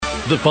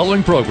The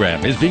following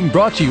program is being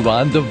brought to you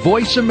on the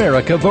Voice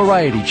America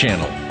Variety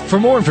Channel. For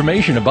more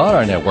information about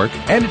our network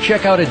and to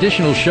check out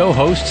additional show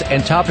hosts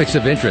and topics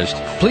of interest,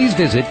 please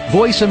visit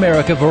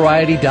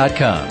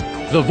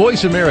VoiceAmericaVariety.com. The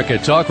Voice America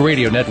Talk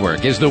Radio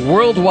Network is the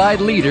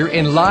worldwide leader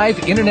in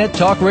live Internet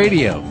talk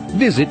radio.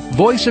 Visit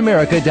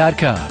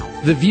VoiceAmerica.com.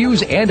 The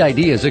views and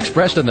ideas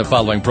expressed in the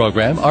following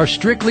program are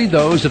strictly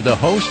those of the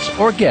hosts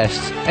or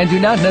guests and do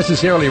not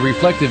necessarily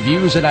reflect the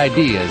views and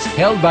ideas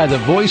held by the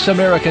Voice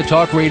America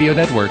Talk Radio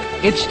Network,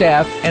 its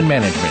staff, and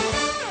management.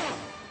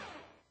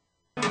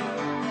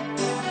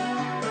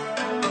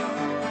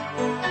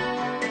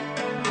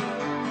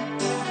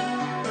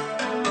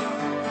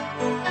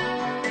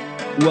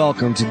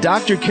 Welcome to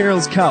Dr.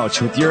 Carol's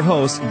Couch with your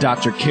host,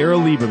 Dr.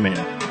 Carol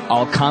Lieberman.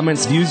 All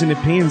comments, views, and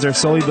opinions are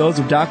solely those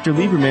of Dr.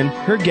 Lieberman,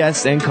 her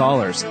guests, and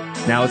callers.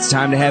 Now it's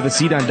time to have a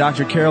seat on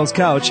Dr. Carol's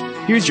Couch.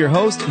 Here's your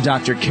host,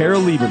 Dr.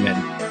 Carol Lieberman.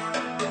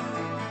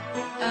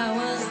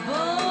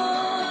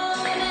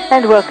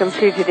 And welcome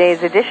to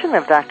today's edition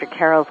of Dr.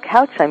 Carol's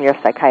Couch. I'm your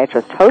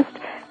psychiatrist host,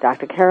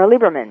 Dr. Carol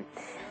Lieberman.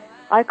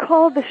 I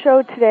called the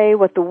show today,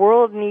 What the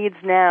World Needs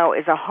Now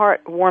is a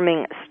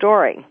Heartwarming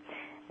Story.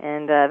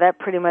 And that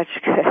pretty much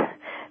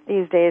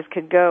these days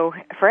could go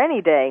for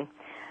any day.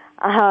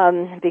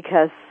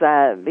 Because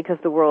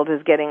the world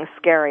is getting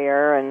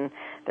scarier and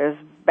there's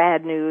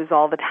bad news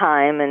all the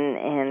time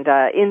and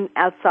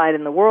outside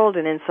in the world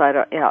and inside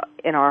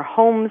in our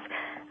homes,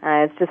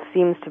 it just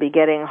seems to be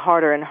getting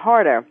harder and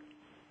harder.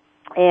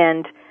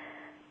 And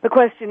the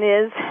question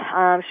is,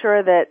 I'm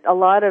sure that a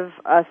lot of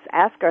us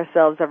ask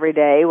ourselves every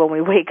day when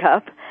we wake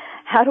up,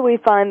 how do we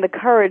find the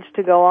courage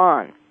to go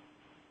on?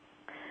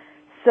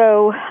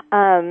 So,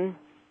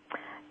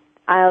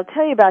 I'll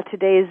tell you about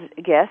today's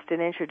guest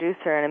and introduce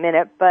her in a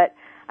minute, but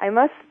I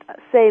must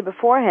say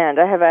beforehand,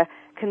 I have a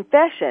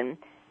confession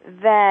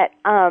that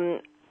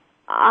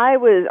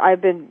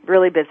I've been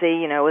really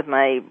busy, with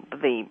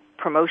the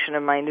promotion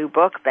of my new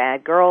book,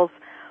 Bad Girls,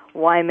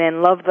 Why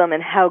Men Love Them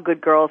and How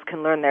Good Girls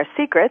Can Learn Their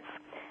Secrets,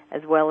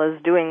 as well as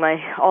doing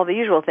all the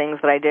usual things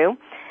that I do.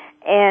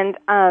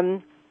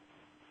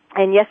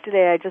 And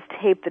yesterday I just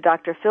taped the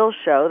Dr. Phil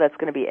show that's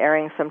going to be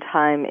airing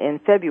sometime in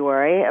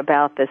February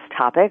about this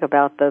topic,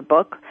 about the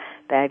book,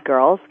 Bad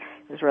Girls.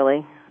 It was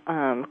really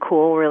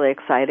cool, really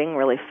exciting,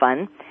 really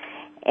fun.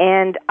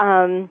 And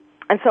so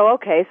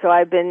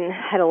I've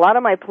had a lot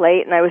on my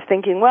plate, and I was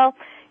thinking, well,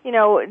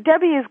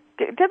 Debbie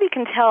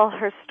can tell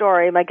her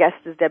story. My guest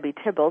is Debbie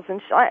Tibbles,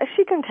 and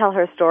she can tell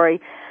her story.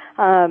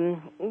 I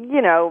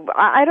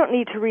don't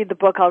need to read the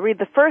book. I'll read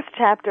the first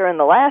chapter and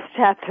the last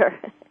chapter.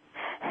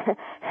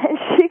 And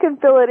she can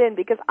fill it in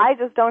because I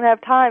just don't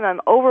have time. I'm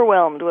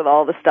overwhelmed with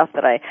all the stuff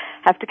that I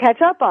have to catch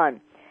up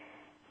on.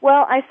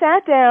 Well, I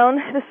sat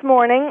down this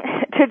morning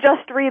to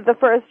just read the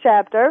first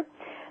chapter.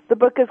 The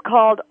book is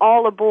called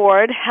All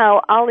Aboard,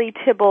 How Ollie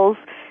Tibbles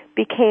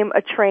Became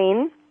a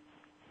Train.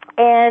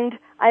 And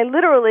I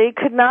literally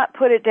could not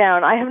put it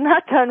down. I have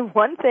not done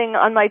one thing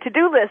on my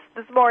to-do list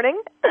this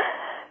morning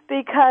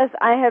because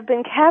I have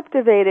been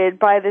captivated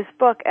by this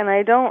book, and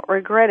I don't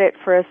regret it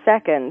for a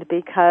second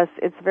because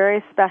it's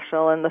very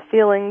special, and the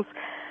feelings,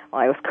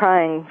 I was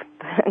crying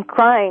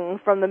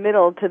from the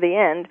middle to the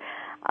end.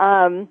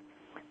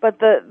 But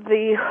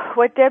the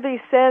what Debbie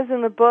says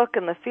in the book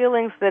and the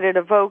feelings that it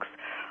evokes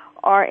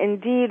are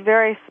indeed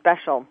very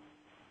special.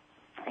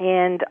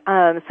 And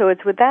so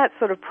it's with that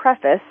sort of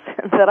preface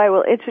that I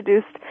will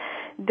introduce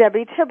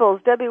Debbie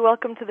Tibbles. Debbie,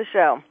 welcome to the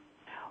show.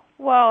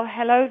 Well,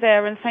 hello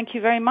there, and thank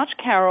you very much,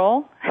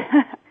 Carol.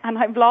 And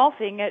I'm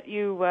laughing at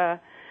you. Well,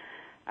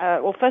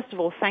 first of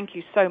all, thank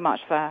you so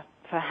much for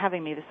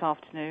having me this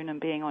afternoon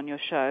and being on your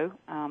show.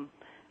 I'm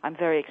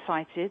very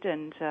excited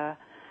and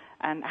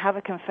have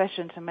a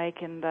confession to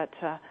make in that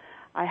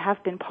I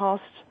have been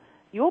past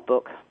your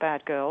book,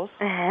 Bad Girls,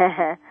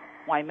 Why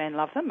Men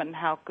Love Them and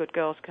How Good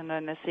Girls Can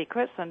Learn Their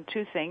Secrets. And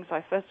two things.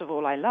 First of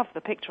all, I love the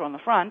picture on the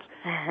front.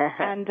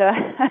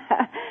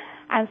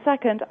 And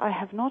second, I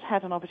have not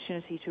had an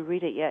opportunity to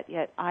read it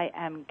yet I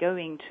am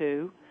going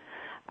to,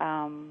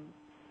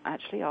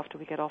 actually, after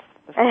we get off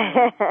the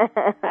phone.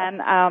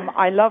 And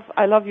I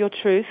love your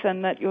truth,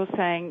 and that you're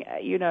saying,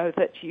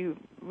 that you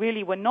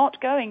really were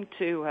not going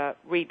to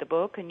read the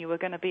book, and you were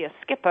going to be a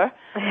skipper.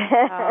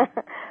 I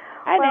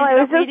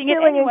was just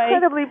feeling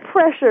incredibly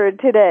pressured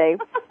today.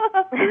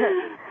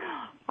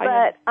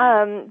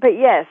 But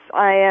yes,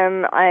 I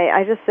am.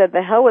 I just said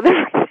the hell with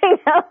everything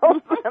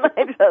else, and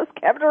I just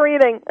kept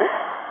reading.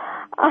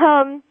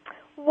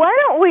 Why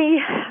don't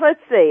we? Let's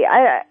see.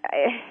 I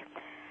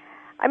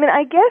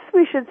guess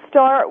we should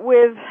start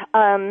with.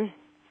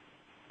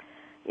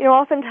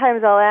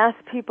 Oftentimes I'll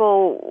ask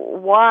people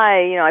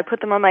why. I put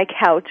them on my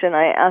couch and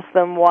I ask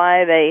them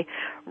why they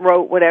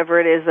wrote whatever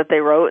it is that they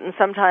wrote, and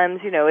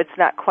sometimes it's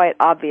not quite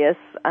obvious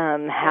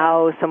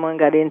how someone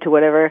got into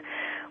whatever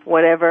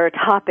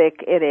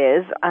topic it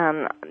is.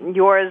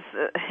 Yours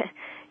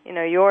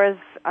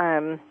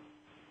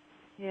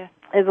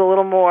is a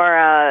little more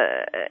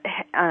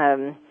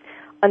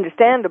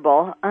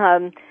understandable.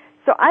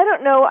 So I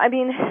don't know,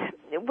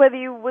 whether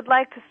you would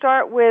like to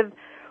start with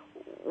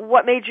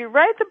what made you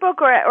write the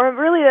book, or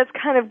really that's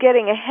kind of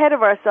getting ahead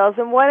of ourselves.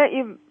 And why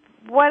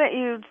don't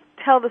you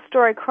tell the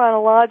story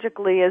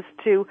chronologically as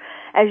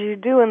you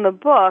do in the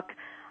book,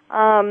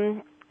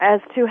 as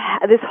to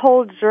this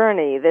whole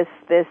journey, this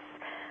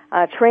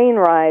train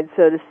ride,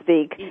 so to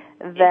speak,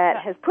 that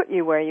has put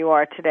you where you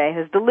are today,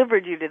 has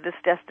delivered you to this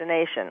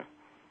destination.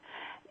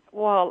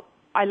 Well,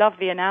 I love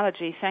the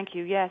analogy. Thank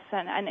you. Yes,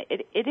 and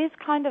it is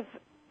kind of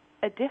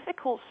a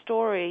difficult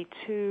story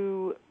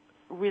to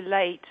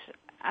relate,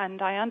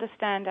 and I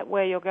understand that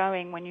where you're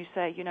going when you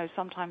say,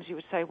 sometimes you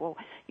would say, well,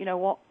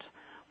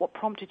 what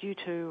prompted you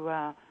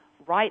to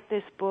write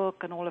this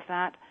book and all of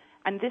that.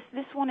 And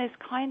this one is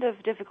kind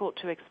of difficult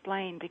to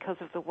explain because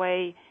of the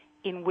way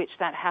in which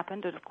that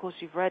happened. And of course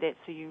you've read it,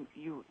 so you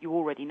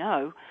already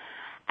know.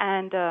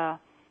 And I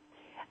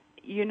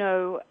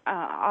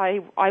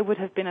would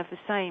have been of the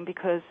same,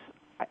 because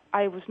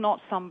I was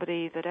not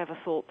somebody that ever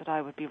thought that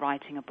I would be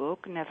writing a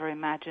book, never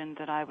imagined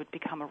that I would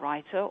become a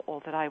writer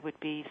or that I would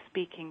be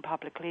speaking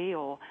publicly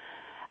or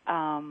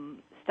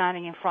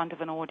standing in front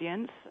of an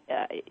audience.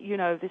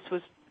 This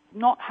was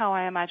not how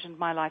I imagined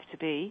my life to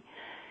be.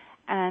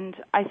 And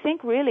I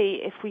think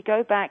really if we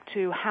go back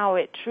to how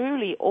it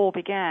truly all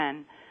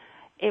began,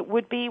 it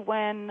would be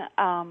when,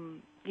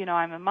 I'm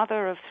a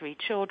mother of 3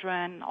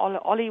 children.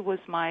 Ollie was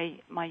my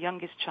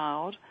youngest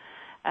child,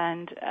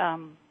 and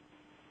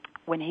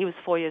when he was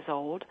 4 years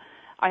old,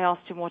 I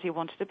asked him what he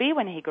wanted to be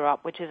when he grew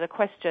up, which is a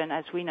question,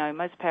 as we know,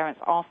 most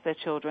parents ask their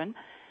children.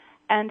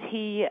 And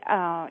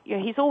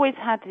he's always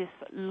had this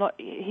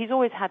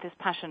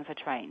passion for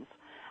trains.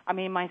 I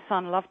mean, my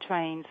son loved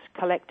trains,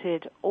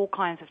 collected all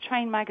kinds of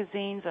train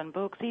magazines and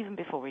books, even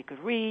before he could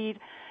read,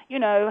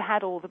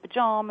 had all the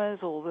pajamas,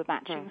 all the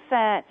matching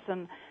sets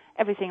and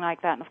everything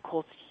like that. And, of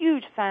course,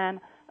 huge fan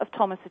of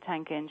Thomas the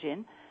Tank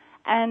Engine.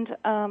 And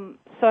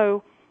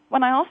so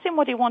when I asked him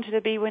what he wanted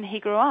to be when he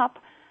grew up,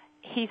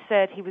 he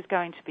said he was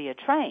going to be a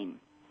train.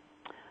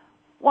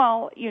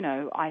 Well,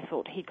 I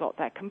thought he got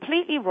that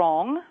completely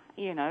wrong,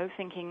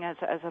 thinking as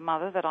a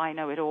mother that I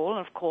know it all,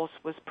 and, of course,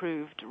 was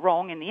proved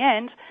wrong in the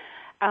end.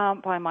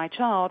 By my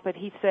child, but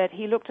he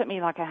looked at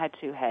me like I had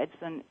 2 heads,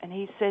 and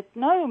he said,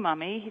 no,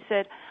 Mummy, he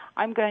said,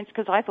 I'm going to,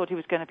 because I thought he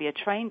was going to be a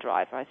train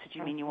driver. I said,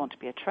 you mean you want to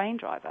be a train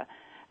driver?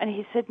 And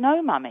he said,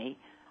 no, Mummy,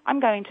 I'm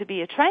going to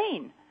be a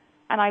train,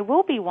 and I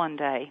will be one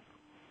day.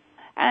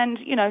 And,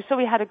 so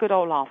we had a good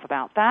old laugh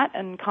about that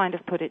and kind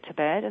of put it to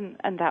bed,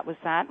 and that was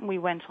that, and we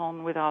went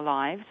on with our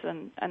lives,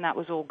 and that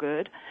was all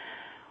good.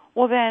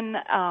 Well, then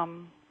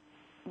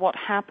what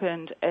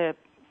happened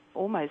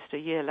almost a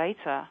year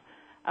later,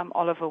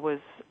 Oliver was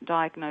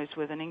diagnosed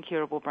with an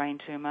incurable brain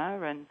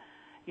tumor, and,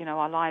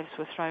 our lives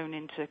were thrown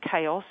into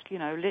chaos,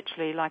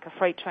 literally like a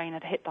freight train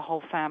had hit the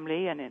whole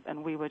family,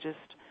 and we were just,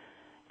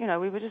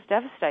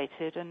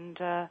 devastated and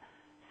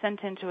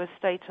sent into a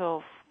state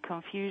of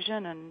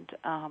confusion and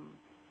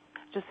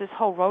just this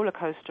whole roller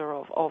coaster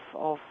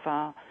of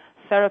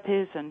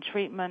therapies and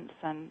treatments,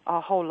 and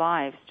our whole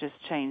lives just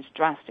changed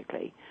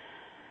drastically.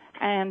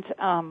 And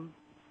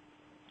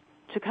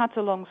to cut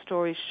a long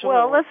story short...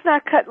 Well, let's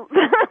not cut...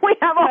 we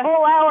have a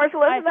whole hour, so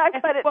let's not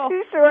cut it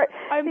too short,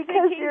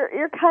 because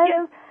you're kind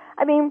of...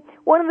 I mean,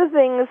 one of the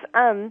things,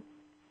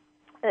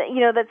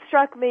 that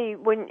struck me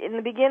in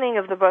the beginning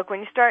of the book, when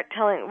you start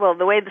telling... Well,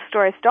 the way the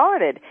story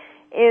started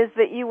is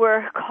that you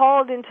were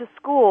called into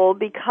school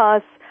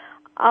because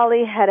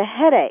Ollie had a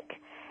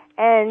headache.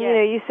 And,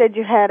 you said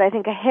you had, I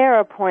think, a hair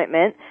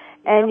appointment,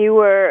 and you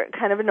were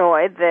kind of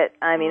annoyed that,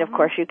 of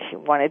course, you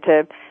wanted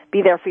to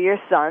be there for your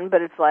son,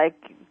 but it's like...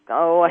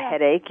 a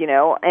headache,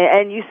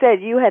 and you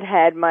said you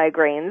had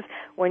migraines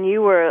when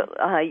you were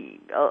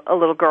a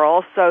little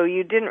girl, so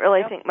you didn't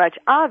really think much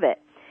of it,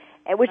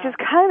 which is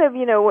kind of,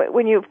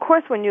 when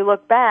you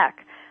look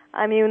back,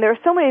 there are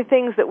so many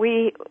things that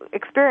we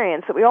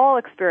experience, that we all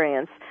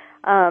experience,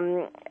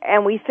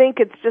 and we think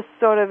it's just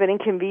sort of an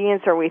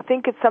inconvenience, or we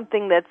think it's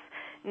something that's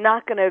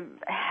not going to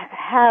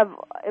have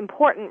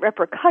important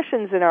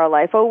repercussions in our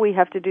life. Oh, we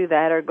have to do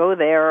that or go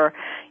there, or,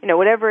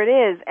 whatever it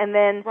is. And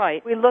then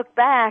we look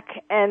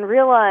back and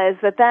realize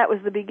that was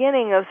the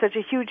beginning of such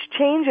a huge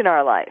change in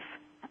our life.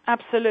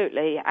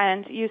 Absolutely.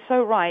 And you're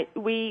so right.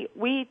 We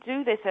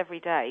do this every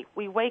day.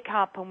 We wake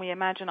up and we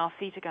imagine our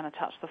feet are going to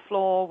touch the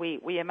floor.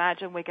 We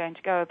imagine we're going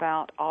to go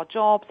about our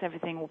jobs.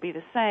 Everything will be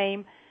the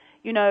same.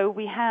 We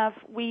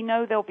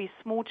know there'll be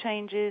small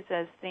changes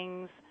as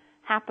things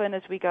happen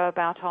as we go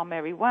about our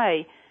merry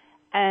way.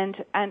 And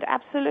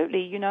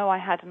absolutely, I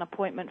had an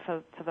appointment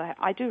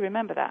I do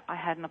remember that. I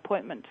had an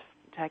appointment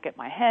to get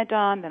my hair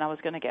done, then I was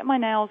going to get my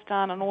nails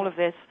done and all of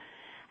this.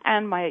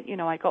 And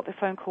I got the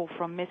phone call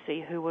from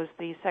Missy, who was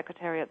the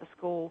secretary at the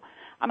school.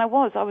 And I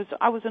was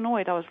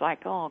annoyed. I was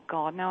like, oh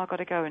God, now I've got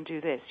to go and do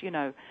this.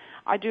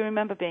 I do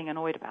remember being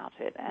annoyed about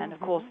it. And of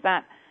course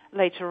that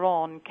later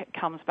on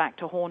comes back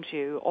to haunt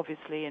you,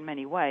 obviously, in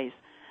many ways.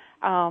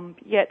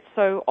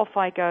 So off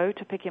I go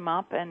to pick him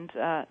up, and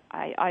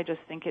I just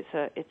think it's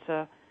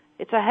a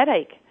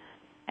headache,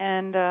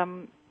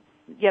 and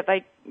yet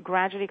they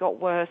gradually got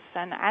worse.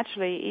 And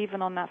actually,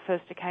 even on that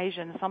first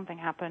occasion, something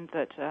happened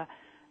that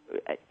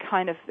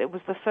it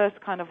was the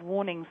first kind of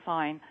warning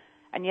sign.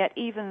 And yet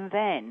even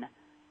then,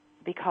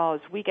 because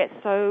we get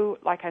so,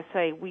 like I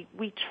say,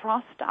 we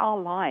trust our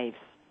lives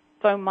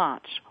so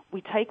much,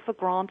 we take for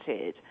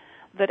granted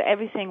that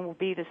everything will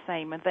be the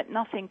same and that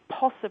nothing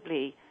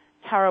possibly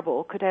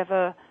terrible could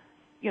ever,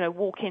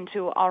 walk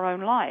into our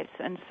own lives.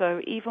 And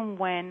so even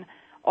when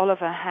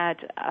Oliver had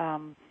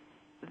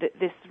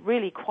this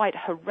really quite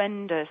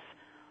horrendous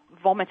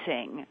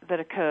vomiting that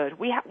occurred,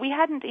 we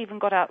hadn't even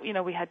got out,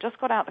 we had just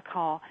got out the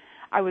car.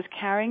 I was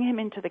carrying him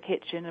into the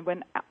kitchen, and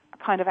when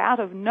kind of out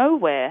of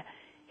nowhere,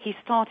 he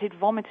started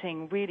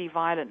vomiting really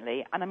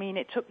violently. And I mean,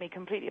 it took me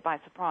completely by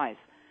surprise.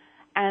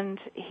 And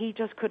he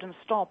just couldn't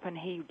stop, and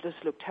he just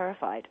looked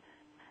terrified.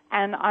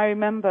 And I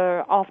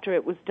remember after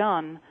it was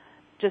done,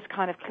 just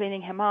kind of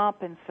cleaning him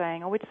up and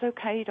saying, "Oh, it's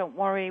okay, don't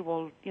worry,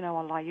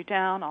 I'll lie you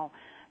down, I'll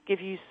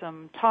give you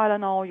some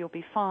Tylenol, you'll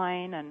be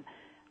fine." And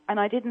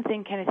I didn't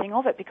think anything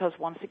of it, because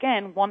once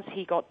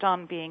he got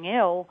done being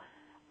ill,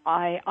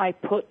 I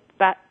put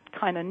that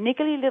kind of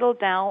niggly little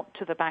doubt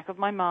to the back of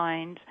my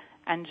mind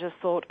and just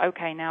thought,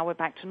 okay, now we're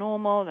back to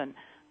normal, and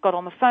got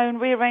on the phone,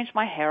 rearranged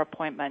my hair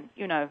appointment,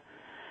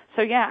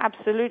 So yeah,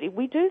 absolutely.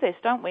 We do this,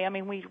 don't we? I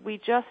mean, we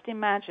just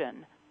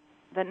imagine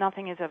that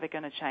nothing is ever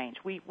going to change.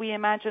 We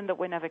imagine that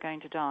we're never going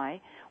to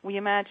die. We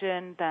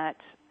imagine that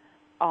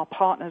our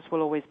partners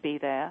will always be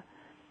there.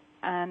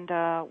 And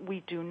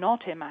we do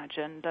not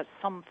imagine that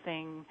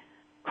something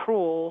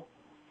cruel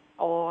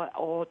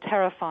or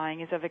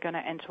terrifying is ever going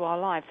to enter our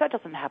lives. That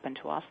doesn't happen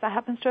to us. That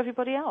happens to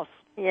everybody else.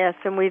 Yes,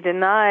 and we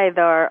deny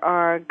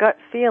our gut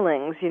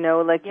feelings,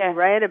 like Yes. You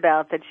write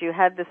about, that you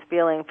had this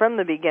feeling from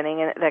the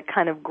beginning, and that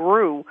kind of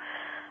grew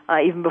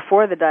even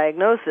before the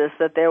diagnosis,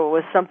 that there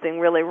was something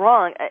really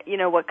wrong.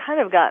 What kind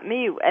of got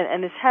me,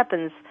 and this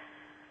happens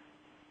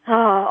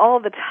all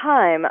the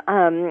time,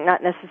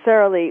 not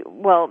necessarily,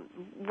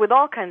 with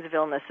all kinds of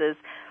illnesses,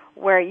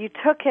 where you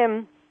took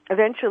him,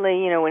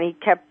 eventually, when he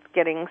kept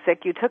getting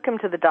sick, you took him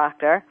to the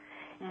doctor,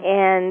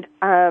 and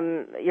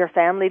your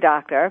family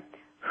doctor,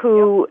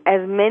 who,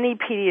 as many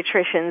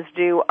pediatricians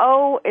do,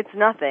 "Oh, it's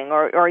nothing,"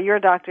 or your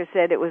doctor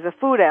said it was a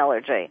food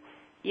allergy.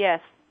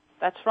 Yes,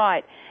 that's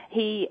right.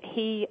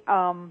 We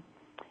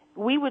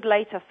would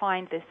later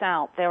find this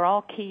out. There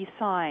are key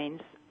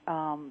signs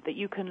that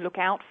you can look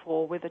out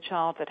for with a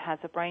child that has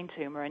a brain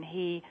tumor, and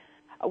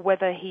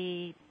whether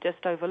he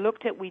just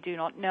overlooked it, we do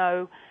not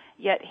know.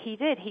 Yet he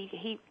did.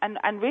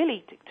 And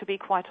really, to be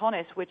quite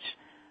honest, which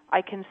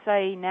I can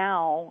say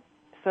now,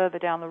 further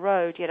down the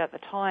road, yet at the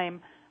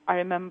time, I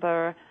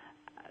remember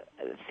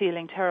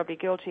feeling terribly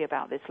guilty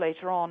about this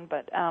later on,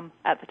 but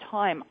at the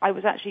time, I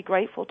was actually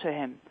grateful to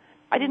him.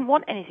 I didn't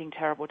want anything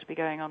terrible to be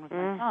going on with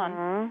my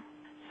son.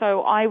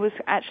 So I was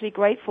actually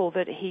grateful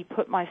that he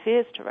put my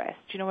fears to rest.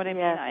 Do you know what I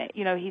mean?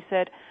 Yes. He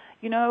said,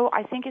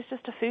 I think it's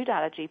just a food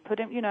allergy. Put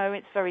him,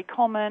 it's very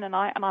common. And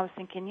I was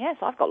thinking, yes,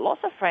 I've got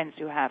lots of friends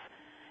who have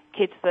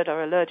kids that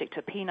are allergic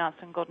to peanuts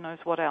and God knows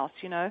what else,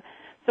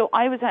 So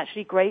I was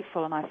actually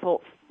grateful, and I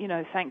thought,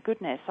 thank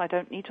goodness, I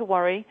don't need to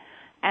worry,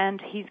 and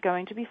he's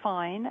going to be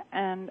fine,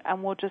 and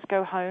we'll just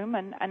go home,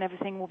 and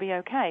everything will be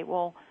okay.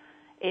 Well,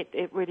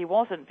 it really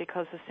wasn't,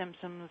 because the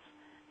symptoms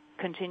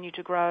continued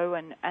to grow,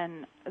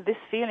 and this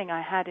feeling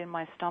I had in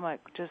my stomach,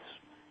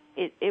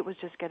 it was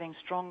just getting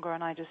stronger,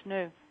 and I just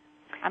knew.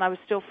 And I was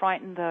still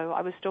frightened, though.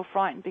 I was still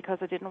frightened because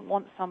I didn't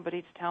want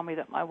somebody to tell me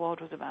that my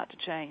world was about to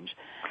change.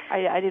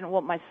 I didn't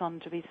want my son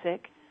to be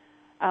sick.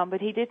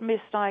 But he did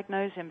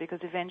misdiagnose him, because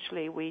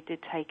eventually we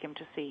did take him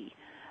to see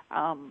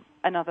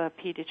another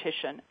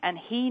pediatrician, and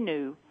he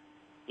knew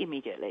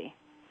immediately.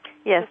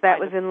 Yes, that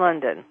was in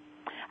London.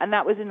 And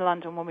that was in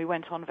London when we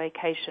went on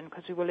vacation,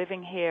 because we were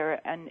living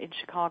here and in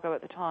Chicago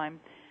at the time.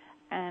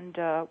 And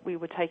we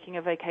were taking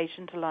a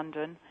vacation to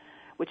London,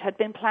 which had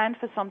been planned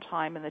for some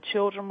time, and the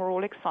children were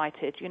all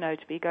excited,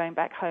 to be going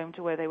back home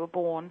to where they were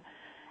born.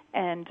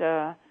 And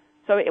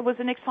so it was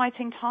an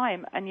exciting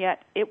time, and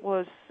yet it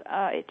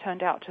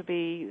turned out to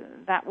be,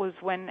 that was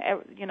when,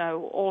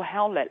 all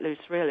hell let loose,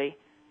 really.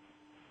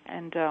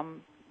 And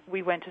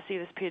we went to see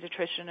this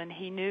pediatrician, and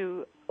he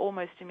knew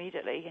almost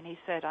immediately, and he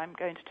said, "I'm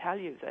going to tell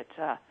you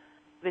that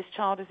this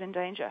child is in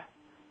danger."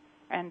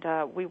 And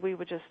we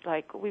were just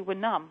like, we were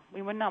numb.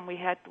 We were numb. We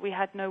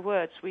had no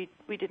words. We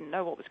didn't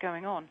know what was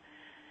going on.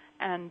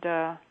 And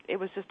it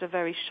was just a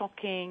very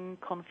shocking,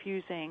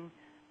 confusing,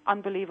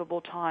 unbelievable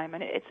time.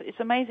 And it's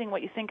amazing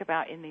what you think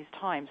about in these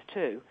times,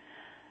 too.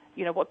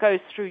 What goes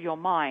through your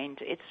mind.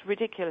 It's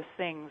ridiculous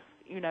things,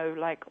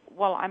 like,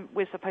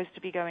 we're supposed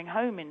to be going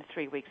home in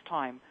 3 weeks'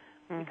 time.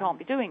 Mm-hmm. We can't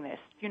be doing this,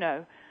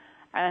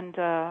 And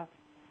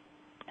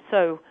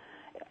so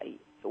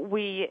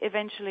we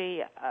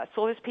eventually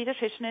saw this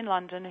pediatrician in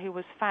London who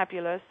was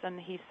fabulous, and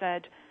he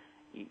said,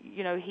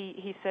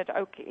 he said,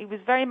 okay, he was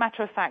very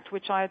matter of fact,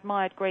 which I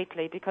admired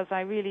greatly, because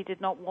I really did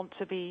not want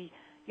to be,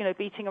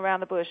 beating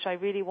around the bush. I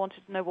really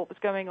wanted to know what was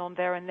going on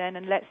there and then,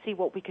 and let's see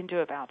what we can do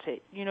about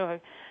it.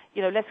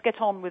 Let's get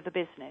on with the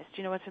business. Do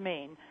you know what I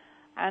mean?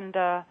 And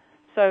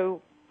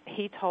so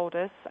he told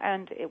us,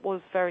 and it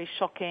was very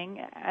shocking,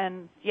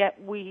 and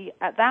yet we,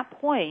 at that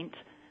point,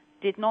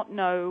 did not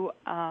know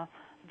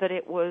that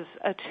it was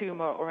a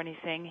tumor or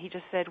anything. He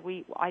just said,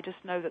 I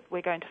just know that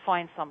we're going to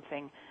find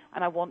something,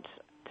 and I want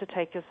to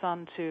take your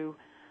son to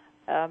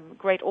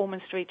Great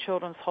Ormond Street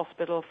Children's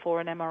Hospital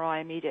for an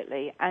MRI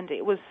immediately. And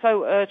it was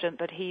so urgent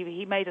that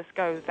he made us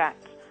go that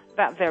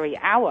very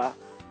hour.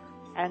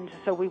 And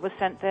so we were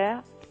sent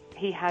there.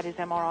 He had his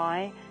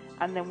MRI,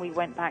 and then we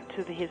went back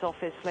to his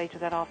office later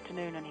that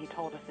afternoon, and he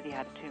told us that he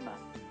had a tumor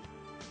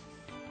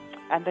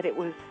and that it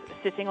was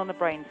sitting on the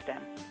brainstem.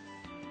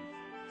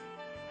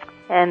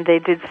 And they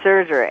did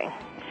surgery.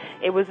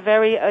 It was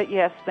very,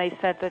 yes, they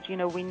said that,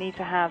 we need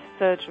to have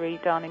surgery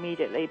done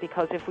immediately,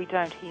 because if we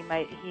don't, he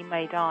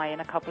may die in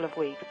a couple of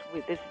weeks.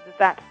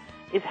 That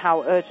is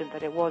how urgent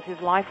that it was.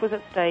 His life was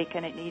at stake,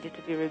 and it needed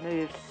to be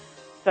removed.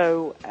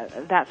 So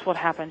that's what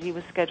happened. He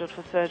was scheduled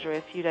for surgery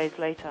a few days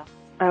later.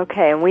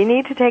 Okay, and we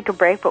need to take a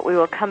break, but we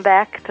will come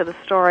back to the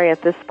story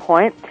at this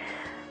point.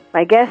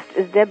 My guest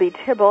is Debbie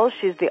Tibbles.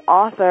 She's the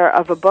author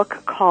of a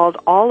book called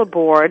All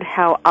Aboard,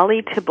 How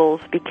Ollie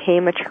Tibbles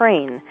Became a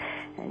Train.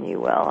 And you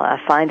will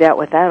find out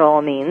what that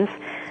all means.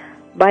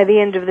 By the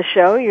end of the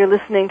show, you're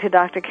listening to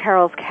Dr.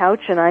 Carol's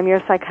Couch, and I'm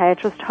your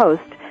psychiatrist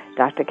host,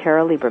 Dr.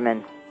 Carol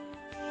Lieberman.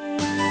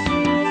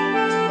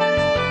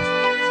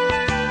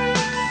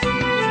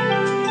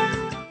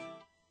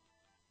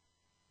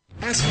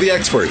 Ask the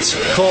experts.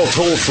 Call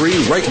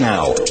toll-free right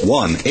now,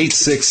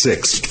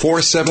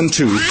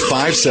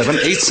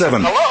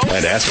 1-866-472-5787.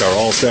 And ask our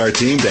all-star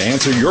team to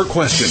answer your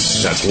question.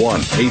 That's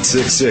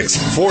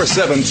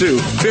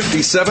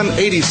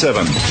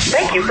 1-866-472-5787.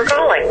 Thank you for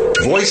calling.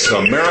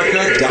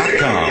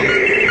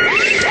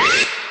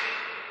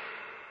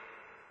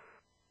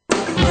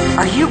 VoiceAmerica.com.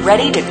 Are you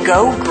ready to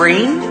go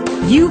green?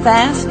 You've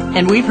asked,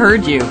 and we've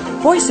heard you.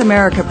 Voice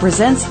America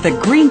presents the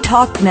Green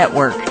Talk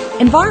Network.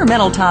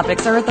 Environmental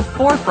topics are at the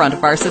forefront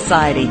of our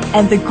society,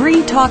 and the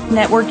Green Talk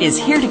Network is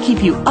here to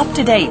keep you up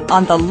to date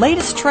on the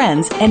latest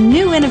trends and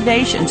new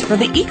innovations for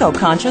the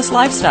eco-conscious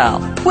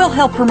lifestyle. We'll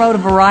help promote a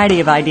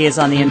variety of ideas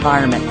on the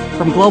environment,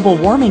 from global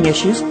warming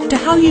issues to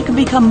how you can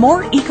become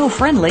more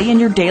eco-friendly in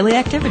your daily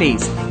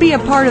activities. Be a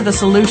part of the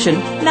solution,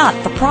 not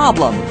the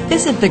problem.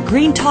 Visit the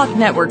Green Talk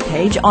Network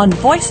page on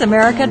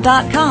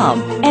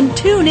voiceamerica.com and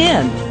tune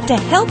in to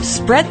help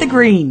spread the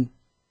green.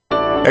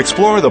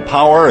 Explore the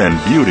power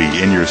and beauty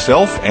in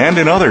yourself and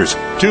in others.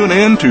 Tune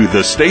in to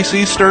The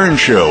Stacey Stern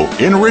Show,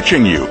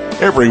 enriching you.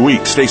 Every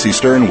week, Stacey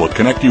Stern will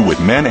connect you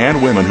with men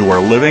and women who are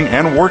living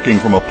and working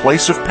from a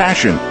place of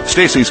passion.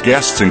 Stacey's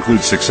guests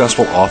include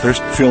successful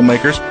authors,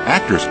 filmmakers,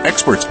 actors,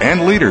 experts,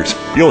 and leaders.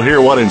 You'll hear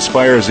what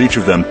inspires each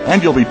of them,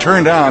 and you'll be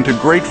turned on to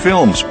great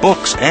films,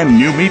 books, and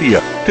new media.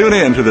 Tune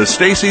in to The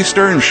Stacey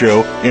Stern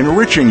Show,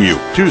 enriching you,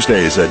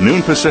 Tuesdays at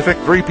noon Pacific,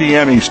 3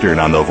 p.m. Eastern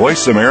on the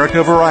Voice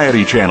America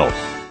Variety Channel.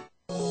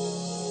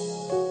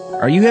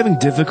 Are you having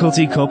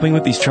difficulty coping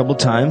with these troubled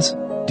times?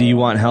 Do you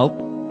want help?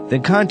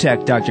 Then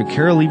contact Dr.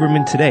 Carol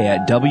Lieberman today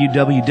at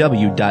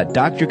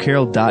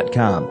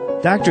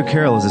www.drcarol.com. Dr.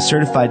 Carol is a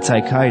certified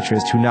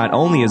psychiatrist who not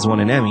only has won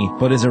an Emmy,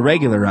 but is a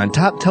regular on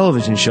top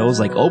television shows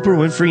like Oprah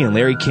Winfrey and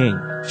Larry King.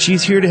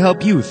 She's here to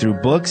help you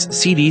through books,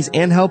 CDs,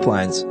 and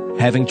helplines.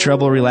 Having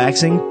trouble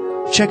relaxing?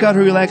 Check out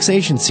her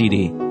relaxation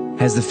CD.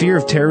 Has the fear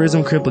of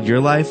terrorism crippled your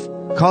life?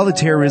 Call the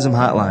terrorism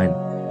hotline.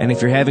 And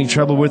if you're having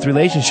trouble with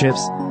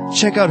relationships,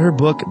 check out her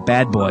book,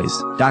 Bad Boys.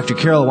 Dr.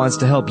 Carol wants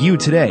to help you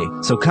today,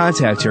 so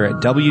contact her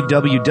at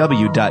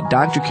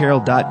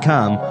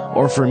www.drcarol.com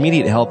or for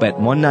immediate help at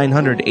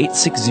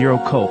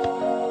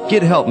 1-900-860-COPE.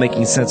 Get help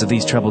making sense of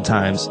these troubled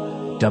times.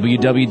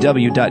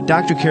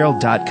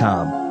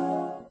 www.drcarol.com.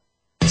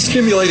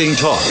 Stimulating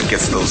talk.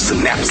 Gets those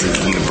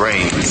synapses in the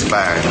brain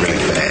firing really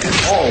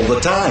fast. All the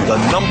time. The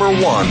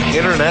 #1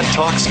 Internet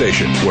talk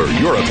station where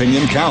your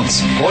opinion counts.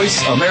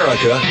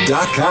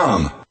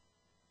 VoiceAmerica.com.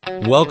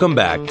 Welcome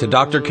back to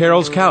Dr.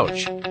 Carol's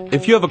Couch.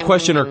 If you have a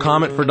question or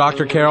comment for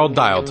Dr. Carol,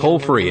 dial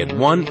toll-free at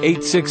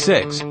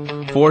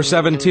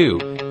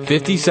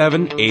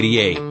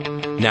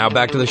 1-866-472-5788. Now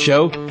back to the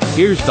show.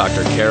 Here's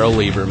Dr. Carol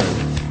Lieberman.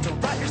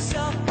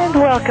 And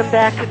welcome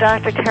back to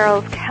Dr.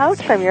 Carol's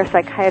Couch. I'm your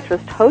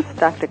psychiatrist host,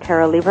 Dr.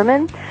 Carol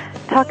Lieberman,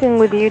 talking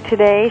with you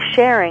today,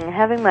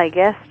 having my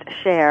guest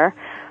share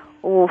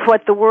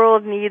what the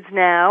world needs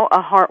now,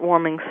 a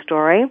heartwarming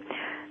story.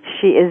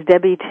 She is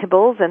Debbie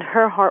Tibbles, and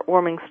her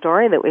heartwarming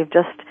story that we've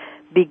just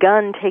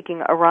begun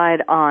taking a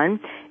ride on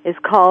is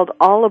called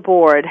All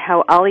Aboard,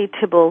 How Ollie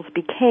Tibbles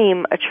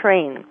Became a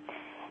Train.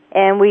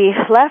 And we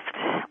left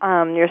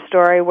your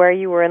story where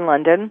you were in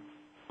London,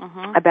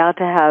 about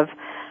to have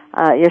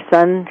your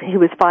son. He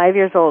was 5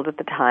 years old at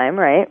the time,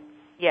 right?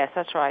 Yes,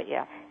 that's right,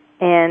 yeah.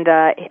 And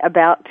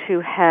about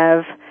to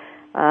have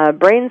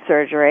brain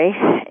surgery.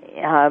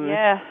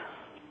 Yeah.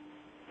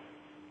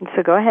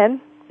 So go ahead.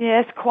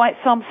 Yes, quite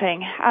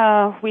something.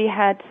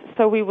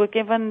 We were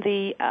given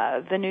the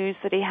news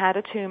that he had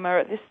a tumor.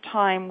 At this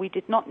time, we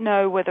did not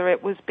know whether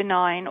it was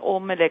benign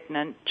or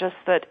malignant, just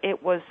that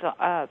it was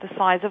the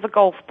size of a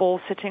golf ball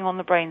sitting on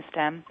the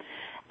brainstem,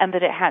 and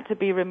that it had to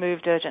be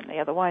removed urgently.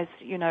 Otherwise,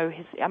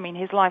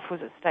 his life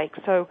was at stake.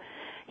 So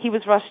he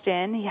was rushed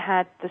in. He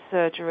had the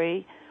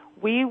surgery.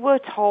 we were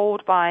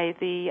told by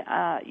the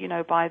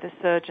by the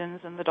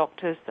surgeons and the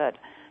doctors that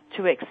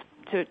to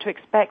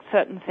expect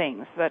certain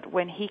things, that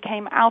when he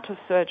came out of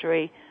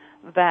surgery,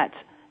 that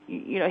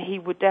he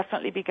would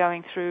definitely be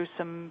going through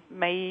some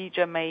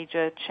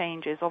major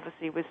changes.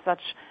 Obviously, with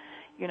such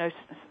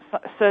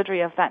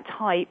surgery of that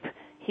type,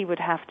 he would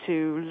have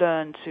to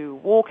learn to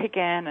walk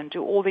again and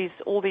do all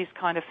these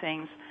kind of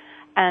things.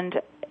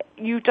 And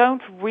you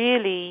don't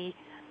really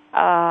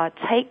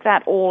take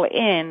that all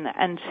in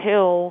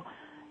until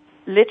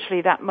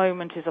literally that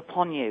moment is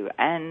upon you.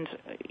 And,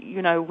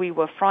 we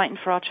were frightened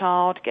for our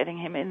child, getting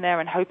him in there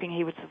and hoping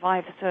he would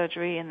survive the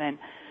surgery. And then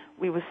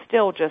we were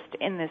still just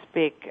in this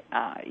big,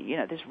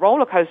 this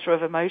roller coaster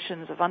of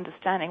emotions of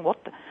understanding what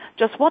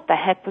the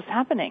heck was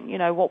happening,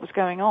 what was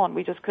going on.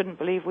 We just couldn't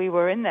believe we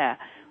were in there.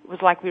 It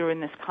was like we were in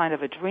this kind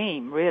of a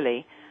dream,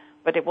 really.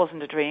 But it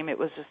wasn't a dream. It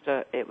was just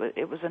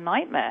it was a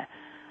nightmare.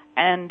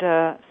 And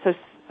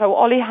so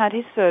Ollie had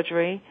his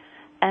surgery,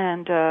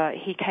 and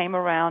he came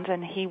around,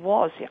 and he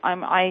was.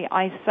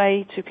 I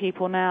say to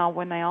people now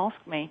when they ask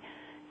me,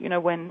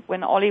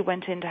 when Ollie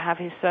went in to have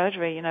his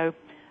surgery,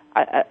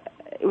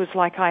 it was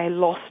like I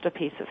lost a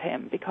piece of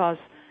him, because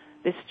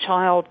this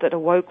child that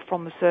awoke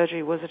from the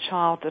surgery was a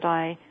child that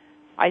I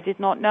did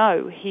not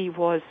know. He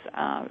was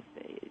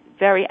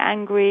very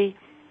angry,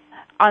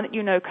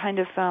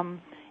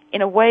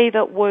 in a way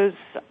that was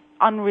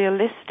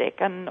unrealistic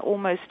and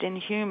almost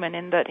inhuman,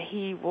 in that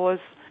he was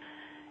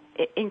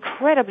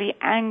incredibly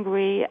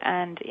angry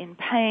and in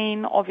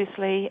pain,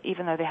 obviously,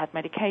 even though they had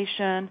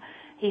medication.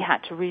 He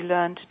had to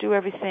relearn to do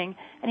everything,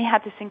 and he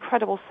had this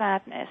incredible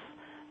sadness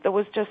that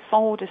was just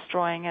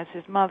soul-destroying as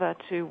his mother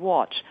to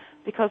watch,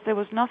 because there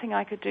was nothing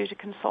I could do to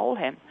console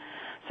him.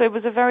 So it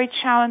was a very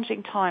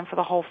challenging time for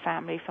the whole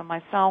family, for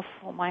myself,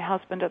 for my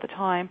husband at the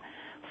time,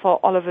 for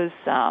Oliver's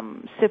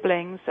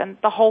siblings, and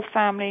the whole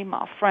family,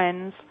 my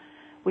friends.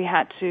 We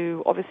had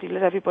to obviously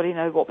let everybody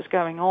know what was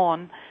going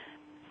on.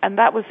 And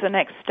that was the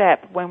next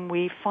step when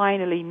we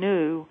finally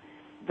knew.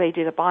 They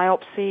did a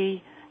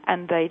biopsy,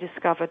 and they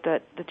discovered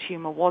that the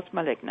tumor was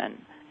malignant.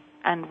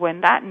 And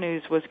when that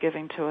news was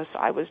given to us,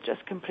 I was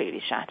just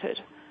completely shattered.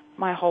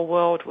 My whole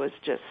world was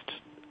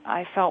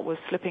I felt was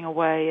slipping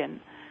away, and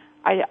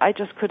I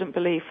just couldn't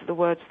believe the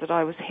words that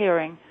I was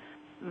hearing,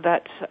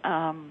 that,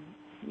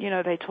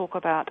 they talk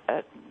about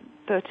a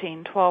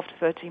 12 to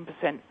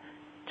 13%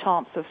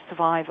 chance of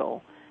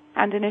survival.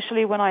 And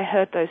initially when I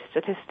heard those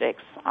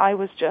statistics, I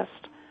was just,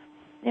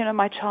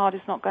 my child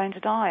is not going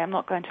to die. I'm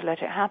not going to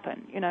let it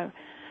happen.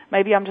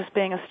 Maybe I'm just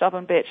being a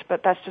stubborn bitch,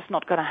 but that's just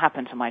not going to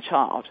happen to my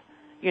child.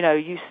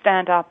 You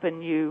stand up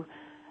and you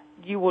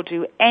will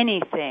do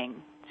anything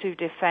to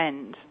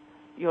defend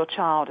your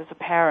child as a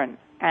parent,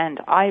 and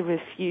I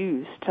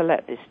refuse to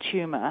let this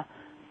tumor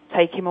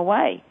take him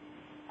away.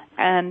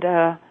 And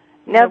now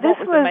this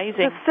was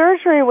amazing. The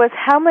surgery was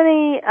how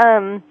many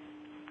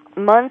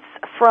months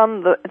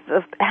from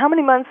how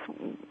many months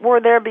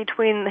were there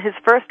between his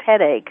first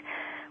headache,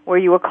 where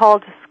you were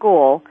called to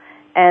school,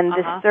 and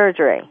this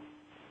surgery?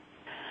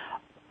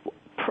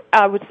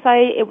 I would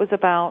say it was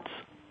about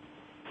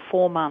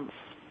 4 months.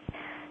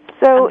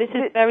 So and this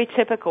is very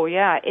typical,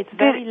 yeah. It's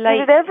very late.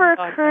 Did it ever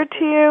occur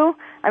to you?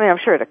 I mean, I'm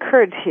sure it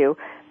occurred to you,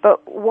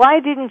 but why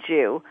didn't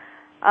you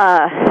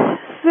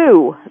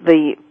sue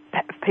the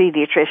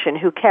pediatrician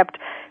who kept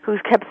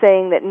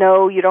saying that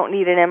no, you don't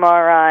need an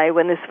MRI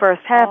when this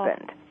first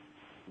happened?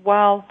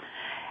 Well,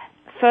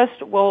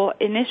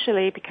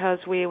 initially, because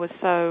we were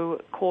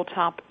so caught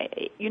up,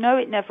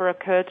 it never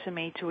occurred to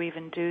me to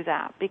even do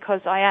that,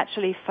 because I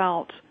actually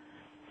felt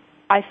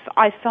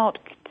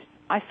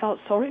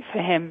sorry for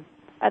him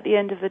at the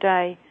end of the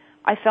day.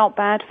 I felt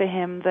bad for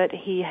him that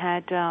he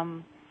had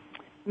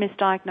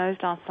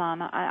misdiagnosed our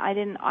son.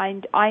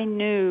 I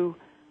knew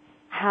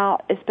how,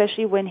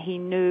 especially when he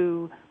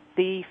knew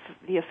the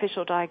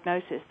official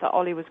diagnosis that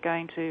Ollie was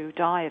going to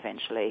die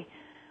eventually.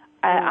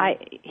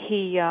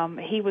 He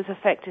was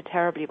affected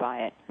terribly by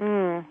it,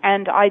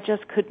 and I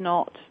just could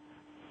not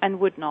and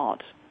would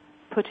not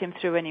put him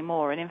through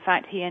anymore. And in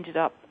fact, he ended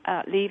up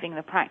leaving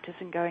the practice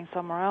and going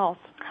somewhere else.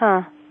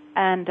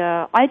 And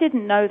I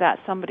didn't know that.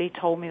 Somebody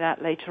told me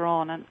that later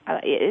on, and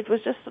it was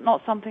just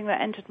not something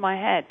that entered my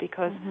head,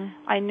 because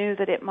I knew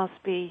that it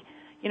must be,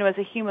 as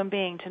a human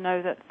being, to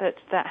know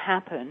that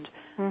happened.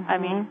 I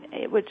mean,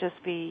 it would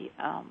just be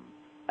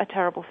a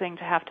terrible thing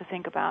to have to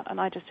think about,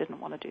 and I just didn't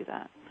want to do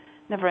that.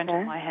 Never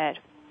entered my head.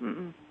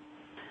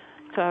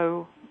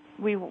 So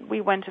we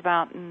went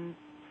about, and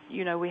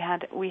we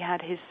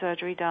had his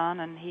surgery done,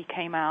 and he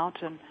came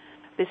out, and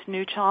this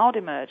new child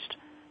emerged,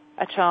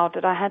 a child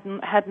that I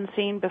hadn't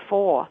seen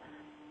before.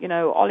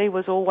 Ollie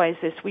was always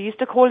this. We used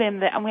to call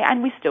him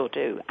and we still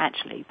do,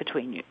 actually,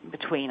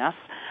 between us.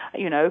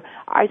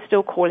 I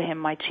still call him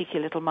my cheeky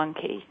little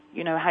monkey.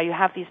 How you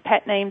have these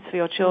pet names for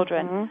your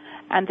children,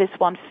 and this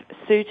one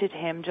suited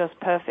him just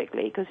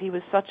perfectly, because he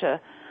was such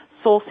a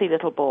saucy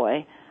little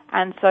boy,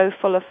 and so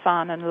full of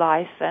fun and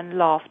life and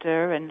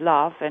laughter and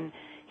love, and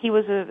he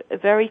was a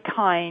very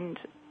kind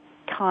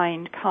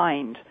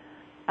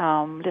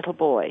little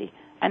boy,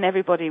 and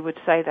everybody would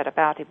say that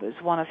about him. It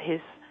was one of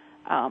his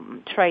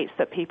traits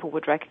that people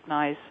would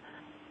recognize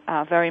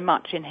very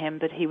much in him,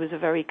 that he was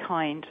a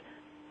kind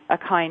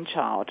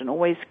child and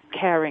always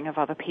caring of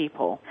other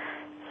people.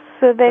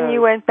 So then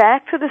you went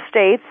back to the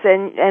States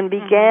and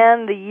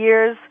began the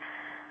years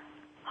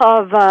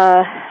of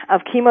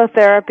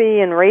chemotherapy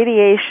and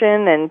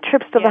radiation and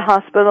trips to the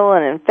hospital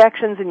and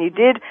infections, and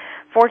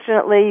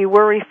fortunately, you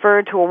were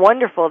referred to a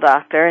wonderful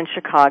doctor in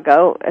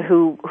Chicago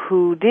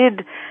who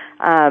did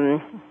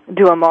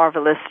do a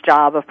marvelous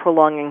job of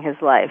prolonging his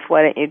life.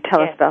 Why don't you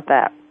tell us about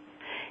that?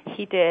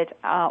 He did.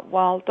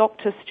 Well,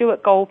 Dr.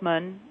 Stuart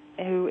Goldman,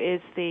 who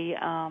is he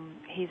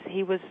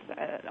was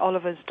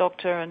Oliver's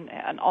doctor and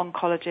an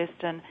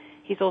oncologist, and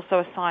he's also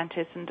a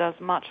scientist and does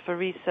much for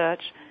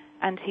research,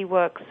 and he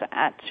works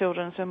at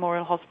Children's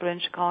Memorial Hospital in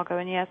Chicago.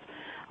 And yes,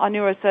 our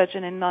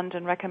neurosurgeon in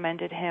London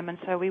recommended him, and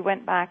so we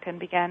went back and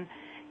began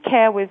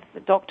care with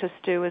Dr.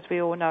 Stu, as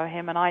we all know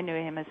him, and I knew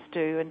him as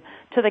Stu, and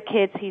to the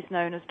kids he's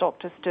known as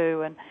Dr.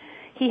 Stu, and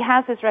he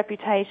has his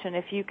reputation,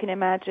 if you can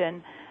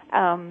imagine.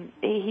 I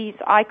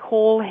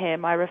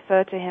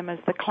refer to him as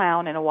the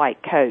clown in a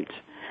white coat,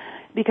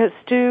 because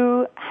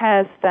Stu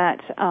has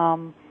that,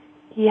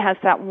 he's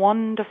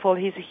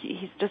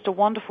just a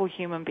wonderful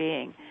human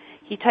being.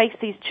 He takes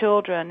these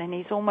children, and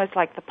he's almost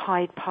like the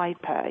Pied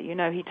Piper,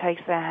 he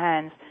takes their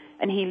hands,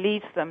 and he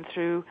leads them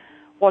through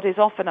what is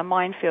often a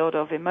minefield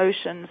of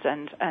emotions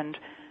and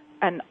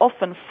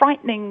often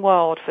frightening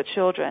world for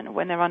children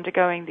when they're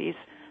undergoing these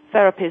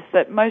therapies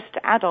that most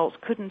adults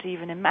couldn't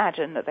even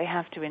imagine that they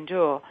have to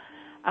endure.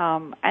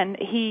 And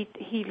he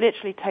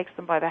literally takes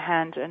them by the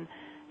hand,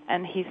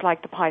 and he's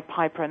like the Pied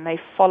Piper, and they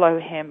follow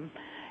him,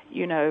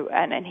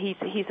 and he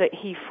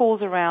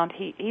falls around.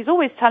 He's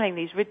always telling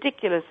these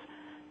ridiculous,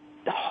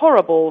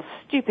 horrible,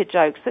 stupid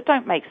jokes that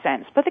don't make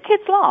sense, but the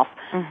kids laugh.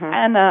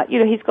 And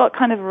he's got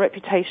kind of a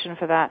reputation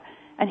for that.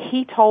 And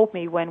he told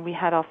me when we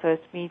had our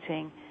first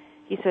meeting,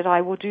 he said, "I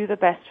will do the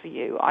best for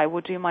you. I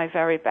will do my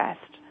very best.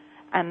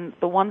 And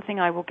the one thing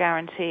I will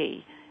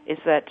guarantee is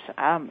that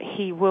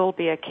he will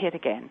be a kid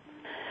again."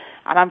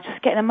 And I'm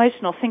just getting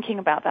emotional thinking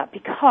about that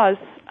because,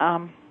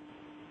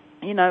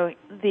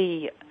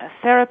 the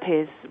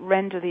therapies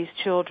render these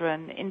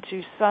children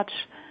into such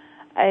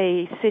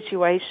a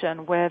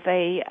situation where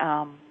they,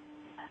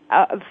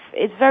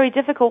 it's very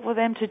difficult for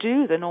them to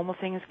do the normal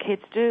things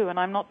kids do. And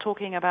I'm not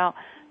talking about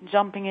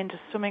jumping into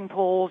swimming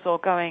pools or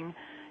going,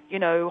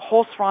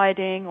 horse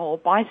riding or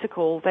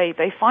bicycle.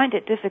 They find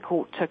it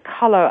difficult to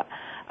color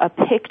a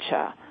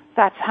picture.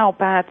 That's how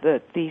bad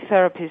the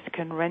therapists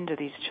can render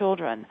these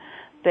children.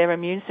 Their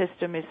immune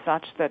system is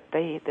such that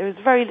there's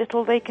very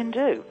little they can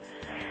do.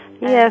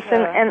 Yes,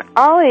 and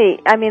Ollie,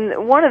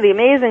 one of the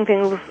amazing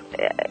things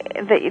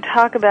that you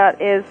talk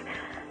about is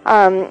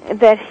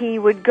that he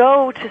would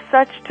go to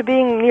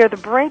being near the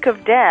brink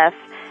of death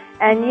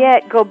and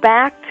yet go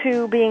back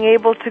to being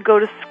able to go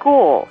to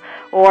school.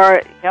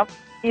 Or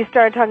you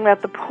started talking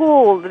about the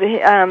pool.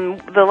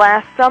 The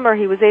last summer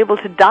he was able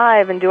to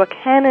dive and do a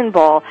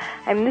cannonball.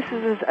 This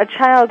is a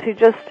child who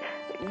just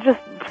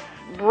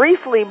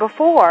briefly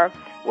before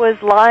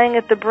was lying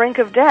at the brink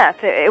of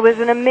death. It was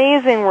an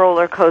amazing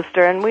roller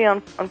coaster, and we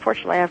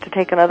unfortunately have to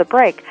take another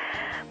break.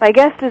 My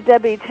guest is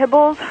Debbie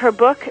Tibbles. Her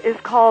book is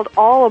called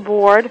All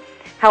Aboard,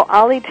 How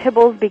Ollie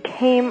Tibbles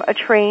Became a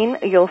Train.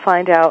 You'll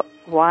find out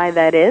why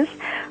that is,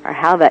 or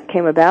how that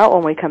came about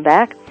when we come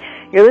back.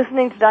 You're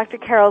listening to Dr.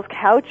 Carol's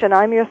Couch, and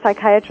I'm your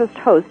psychiatrist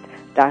host,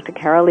 Dr.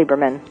 Carol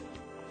Lieberman.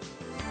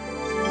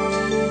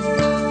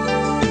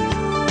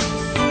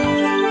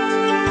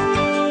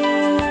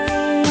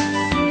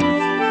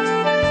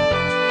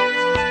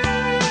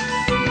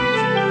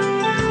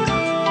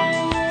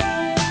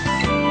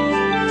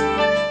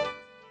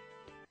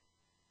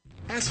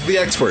 Ask the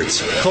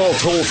experts. Call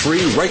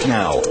toll-free right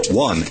now,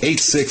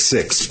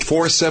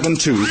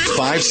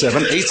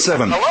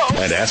 1-866-472-5787.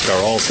 And ask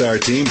our All-Star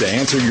team to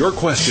answer your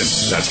question.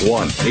 That's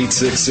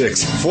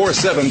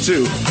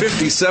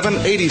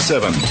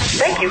 1-866-472-5787.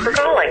 Thank you for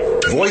calling.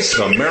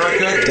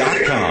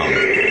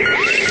 VoiceAmerica.com.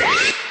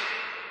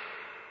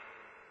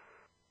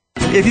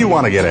 If you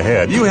want to get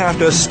ahead, you have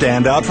to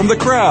stand out from the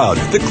crowd,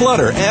 the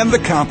clutter, and the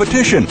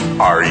competition.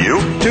 Are you?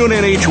 Tune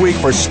in each week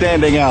for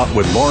Standing Out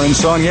with Lauren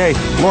Saunier.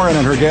 Lauren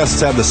and her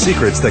guests have the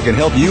secrets that can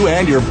help you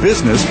and your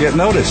business get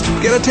noticed,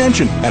 get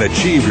attention, and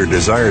achieve your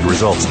desired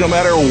results no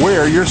matter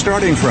where you're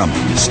starting from.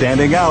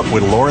 Standing Out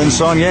with Lauren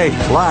Saunier,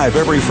 live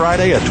every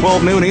Friday at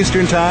 12 noon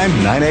Eastern Time,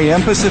 9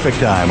 a.m. Pacific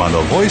Time on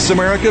the Voice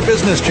America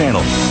Business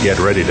Channel. Get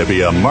ready to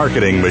be a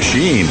marketing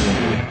machine.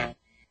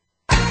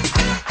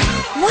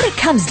 What it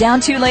comes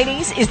down to,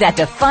 ladies, is that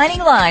defining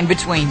line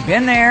between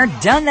been there,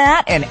 done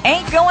that, and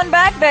ain't going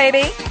back,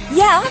 baby.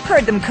 Yeah, I've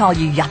heard them call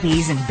you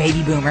yuppies and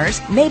baby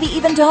boomers, maybe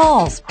even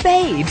dolls,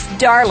 babes,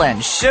 darling,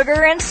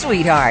 sugar, and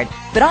sweetheart.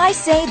 But I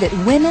say that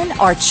women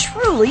are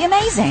truly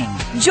amazing.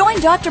 Join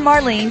Dr.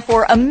 Marlene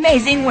for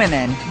Amazing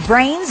Women,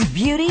 Brains,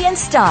 Beauty, and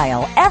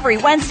Style every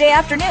Wednesday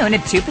afternoon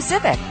at 2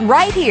 Pacific,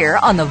 right here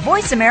on the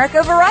Voice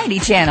America Variety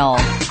Channel.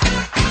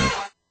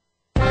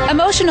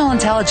 Emotional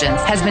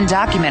intelligence has been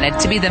documented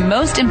to be the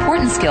most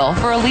important skill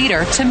for a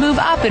leader to move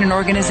up in an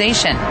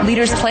organization.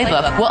 Leader's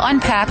Playbook will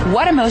unpack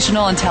what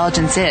emotional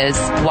intelligence is,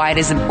 why it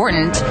is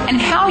important, and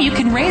how you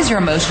can raise your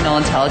emotional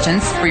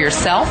intelligence for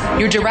yourself,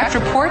 your direct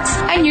reports,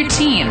 and your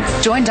team.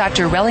 Join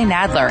Dr. Relly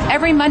Nadler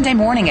every Monday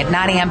morning at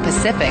 9 a.m.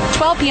 Pacific,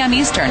 12 p.m.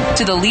 Eastern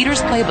to the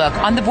Leader's Playbook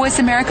on the Voice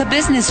America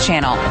Business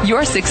Channel.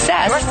 Your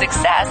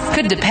success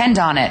could depend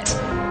on it.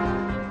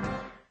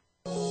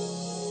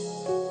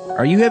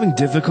 Are you having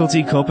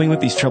difficulty coping with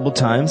these troubled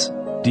times?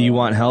 Do you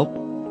want help?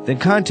 Then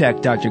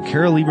contact Dr.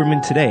 Carol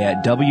Lieberman today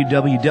at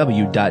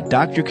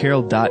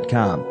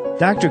www.drcarol.com.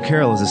 Dr.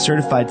 Carol is a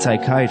certified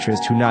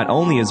psychiatrist who not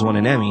only has won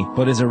an Emmy,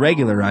 but is a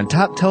regular on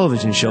top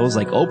television shows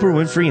like Oprah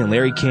Winfrey and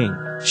Larry King.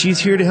 She's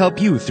here to help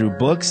you through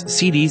books,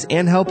 CDs,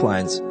 and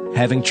helplines.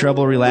 Having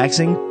trouble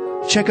relaxing?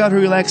 Check out her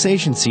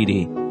relaxation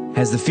CD.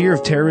 Has the fear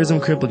of terrorism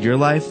crippled your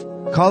life?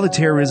 Call the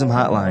terrorism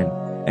hotline.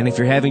 And if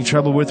you're having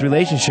trouble with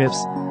relationships,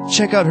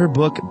 check out her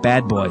book,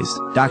 Bad Boys.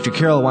 Dr.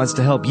 Carol wants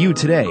to help you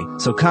today,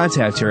 so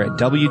contact her at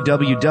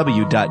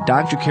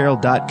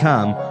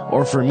www.drcarol.com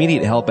or for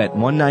immediate help at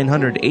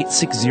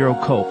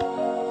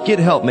 1-900-860-COPE. Get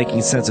help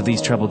making sense of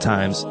these troubled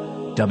times.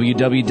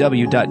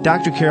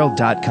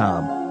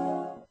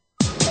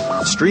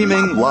 www.drcarol.com.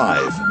 Streaming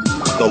live.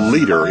 The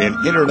leader in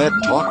Internet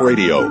Talk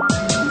Radio.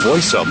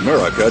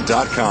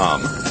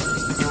 VoiceAmerica.com.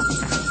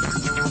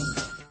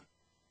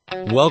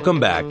 Welcome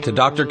back to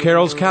Dr.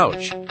 Carol's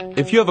Couch.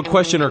 If you have a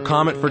question or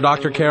comment for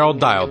Dr. Carol,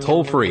 dial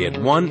toll-free at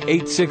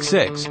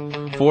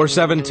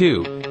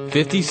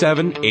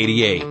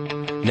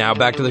 1-866-472-5788. Now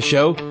back to the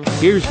show.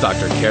 Here's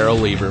Dr. Carol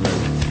Lieberman.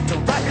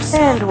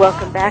 And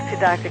welcome back to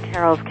Dr.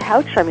 Carol's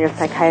Couch. I'm your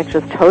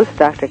psychiatrist host,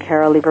 Dr.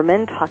 Carol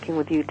Lieberman, talking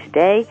with you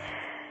today,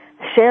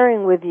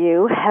 sharing with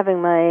you,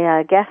 having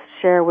my guests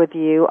share with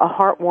you a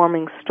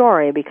heartwarming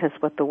story, because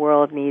what the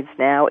world needs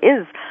now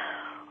is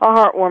a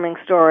heartwarming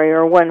story,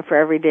 or one for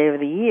every day of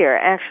the year,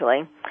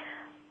 actually.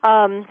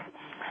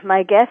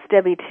 My guest,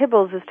 Debbie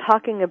Tibbles, is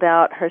talking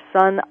about her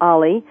son,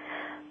 Ollie.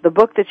 The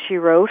book that she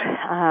wrote,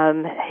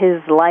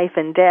 his life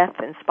and death,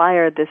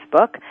 inspired this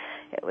book.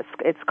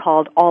 It's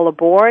called All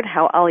Aboard,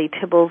 How Ollie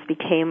Tibbles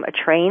Became a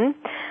Train.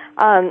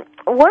 One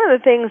of the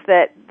things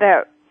that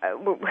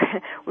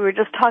we were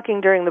just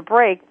talking during the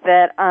break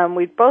that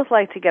we'd both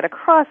like to get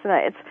across, and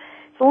it's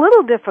a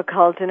little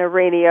difficult in a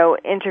radio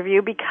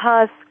interview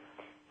because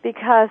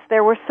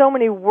there were so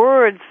many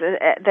words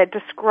that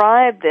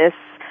describe this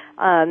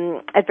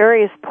at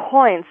various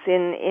points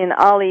in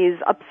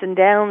Ollie's ups and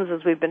downs,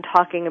 as we've been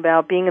talking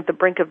about, being at the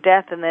brink of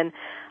death and then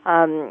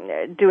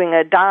doing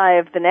a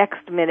dive the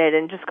next minute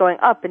and just going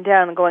up and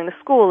down and going to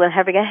school and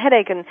having a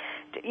headache. And,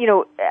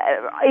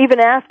 even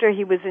after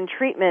he was in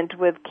treatment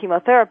with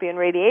chemotherapy and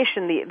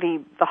radiation,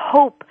 the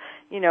hope,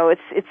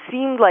 it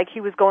seemed like he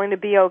was going to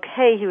be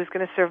okay, he was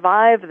going to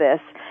survive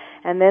this,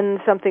 and then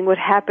something would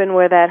happen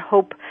where that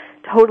hope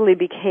totally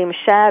became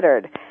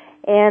shattered.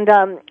 And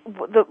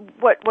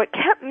what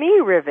kept me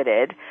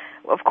riveted,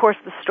 of course,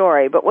 the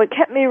story, but what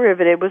kept me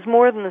riveted was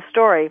more than the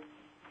story.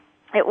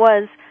 It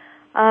was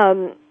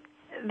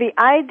the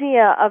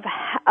idea of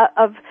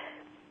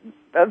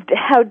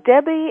how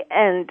Debbie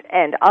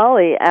and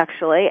Ollie,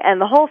 actually, and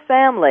the whole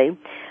family,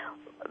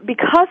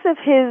 because of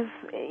his,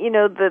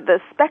 the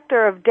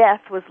specter of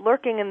death was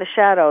lurking in the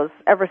shadows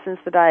ever since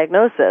the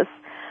diagnosis.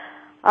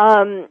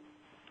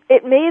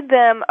 It made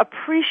them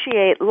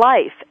appreciate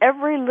life,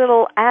 every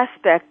little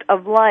aspect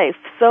of life,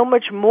 so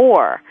much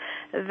more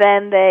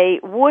than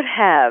they would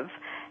have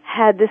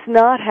had this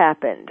not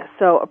happened.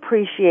 So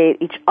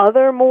appreciate each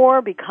other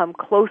more, become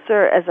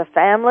closer as a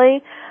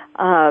family.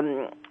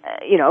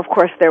 Of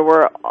course, there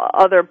were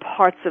other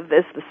parts of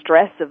this, the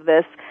stress of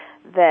this,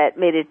 that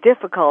made it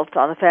difficult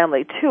on the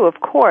family too, of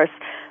course.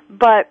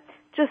 But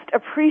just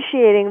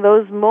appreciating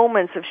those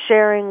moments of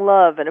sharing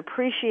love and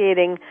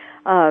appreciating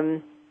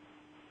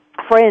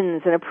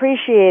friends and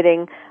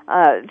appreciating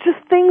just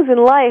things in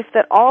life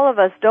that all of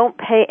us don't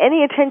pay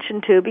any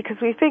attention to because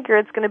we figure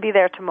it's going to be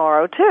there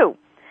tomorrow too.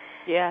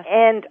 Yeah.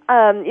 And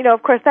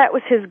of course, that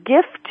was his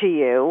gift to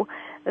you.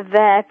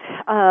 That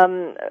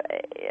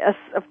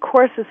of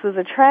course, this was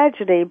a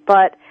tragedy,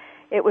 but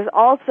it was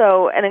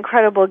also an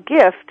incredible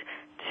gift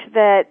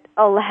that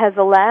has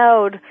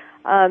allowed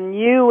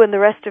you and the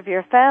rest of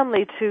your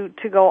family to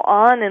go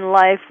on in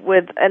life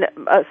with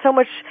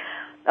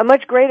a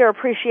much greater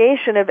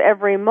appreciation of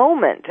every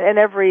moment and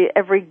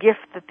every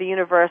gift that the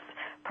universe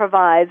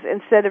provides,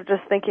 instead of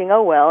just thinking,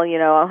 oh well,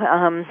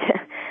 I'm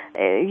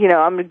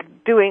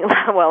doing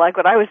well, like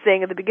what I was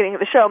saying at the beginning of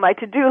the show, my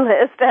to-do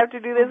list. I have to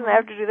do this, and I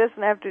have to do this,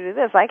 and I have to do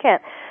this. I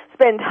can't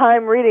spend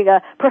time reading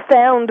a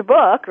profound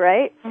book,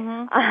 right?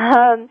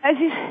 Mm-hmm.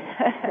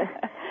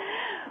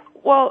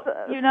 Well,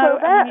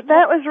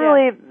 that was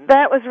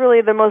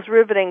really the most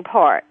riveting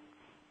part.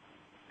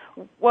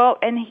 Well,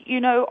 and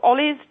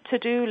Ollie's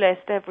to-do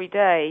list every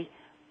day,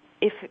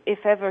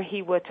 if ever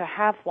he were to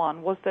have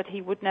one, was that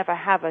he would never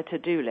have a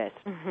to-do list.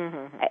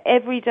 Mm-hmm.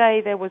 Every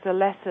day there was a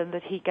lesson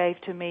that he gave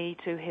to me,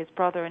 to his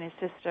brother and his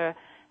sister,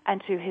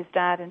 and to his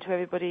dad and to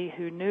everybody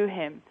who knew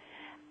him.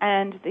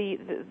 And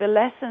the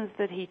lessons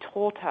that he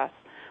taught us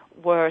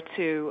were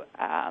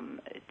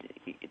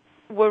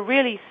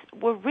really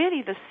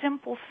the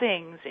simple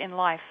things in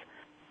life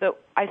that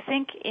I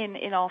think in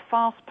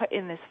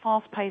this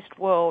fast-paced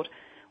world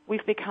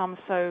we've become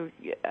so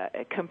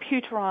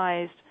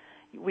computerized,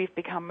 we've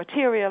become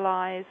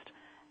materialized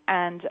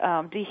and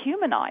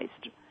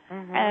dehumanized.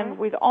 Mm-hmm. And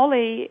with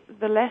Ollie,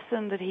 the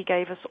lesson that he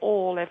gave us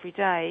all every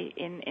day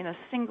in a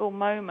single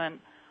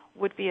moment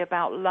would be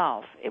about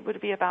love. It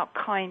would be about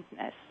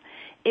kindness.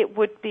 It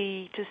would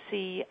be to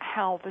see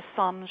how the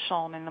sun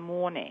shone in the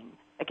morning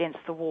against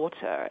the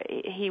water.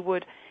 He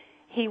would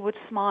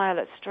smile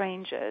at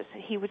strangers.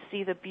 He would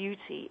see the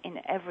beauty in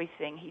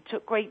everything. He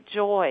took great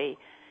joy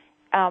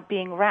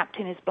being wrapped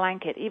in his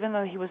blanket, even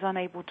though he was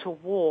unable to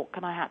walk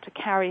and I had to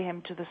carry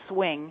him to the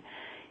swing.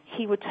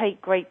 He would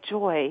take great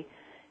joy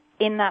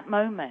in that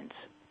moment.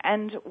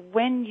 And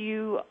when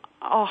you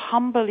are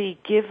humbly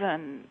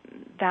given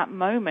that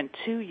moment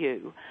to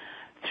you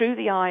through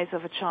the eyes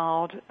of a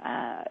child,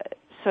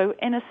 so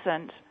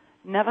innocent,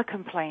 never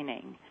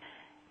complaining,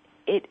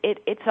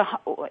 it's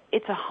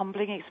a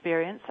humbling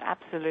experience,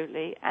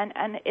 absolutely,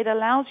 and it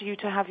allows you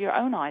to have your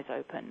own eyes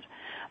opened.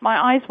 My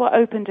eyes were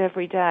opened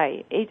every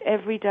day.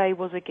 Every day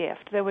was a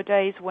gift. There were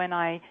days when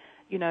I,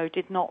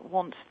 did not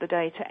want the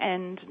day to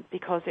end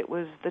because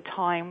the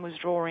time was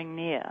drawing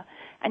near,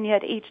 and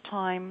yet each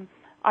time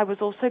I was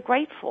also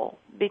grateful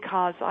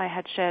because I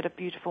had shared a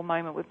beautiful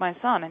moment with my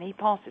son, and he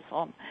passed this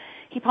on.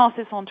 He passed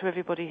this on to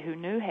everybody who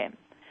knew him.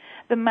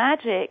 The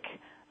magic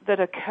that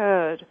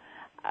occurred.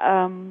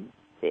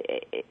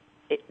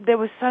 There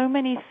were so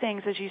many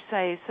things, as you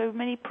say, so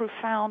many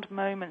profound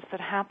moments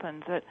that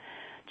happened that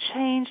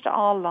changed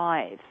our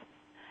lives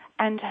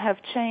and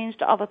have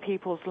changed other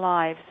people's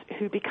lives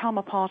who become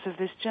a part of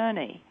this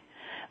journey.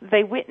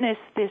 They witness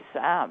this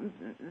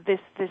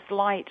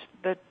light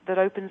that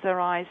opens their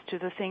eyes to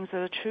the things that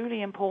are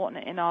truly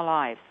important in our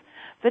lives.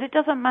 That it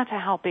doesn't matter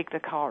how big the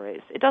car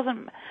is.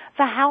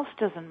 The house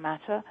doesn't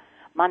matter.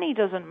 Money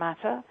doesn't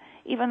matter.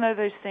 Even though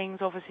those things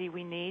obviously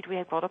we need, we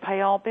have got to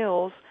pay our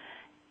bills.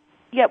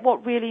 Yet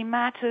what really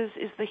matters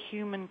is the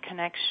human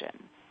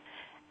connection.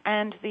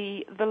 And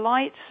the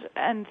light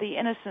and the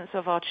innocence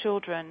of our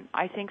children,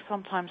 I think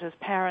sometimes as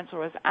parents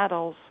or as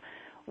adults,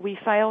 we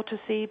fail to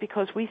see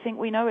because we think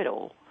we know it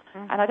all.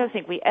 Mm-hmm. And I don't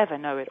think we ever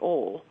know it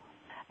all.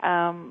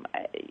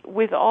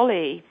 With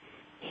Ollie,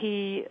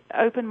 he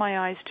opened my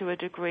eyes to a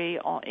degree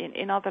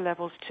in other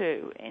levels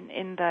too,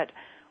 in that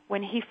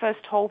when he first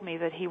told me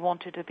that he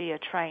wanted to be a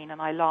train, and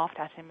I laughed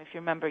at him, if you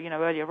remember,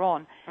 earlier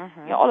on,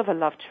 mm-hmm. Oliver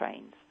loved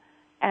trains.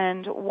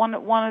 And one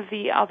of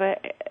the other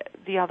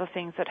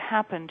things that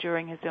happened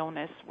during his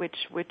illness,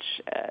 which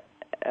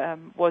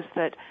was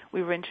that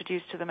we were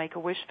introduced to the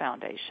Make-A-Wish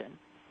Foundation,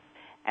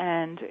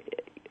 and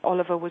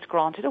Oliver was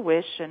granted a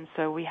wish, and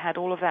so we had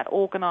all of that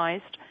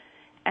organized,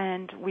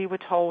 and we were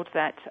told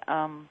that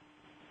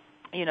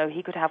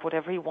he could have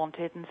whatever he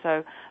wanted, and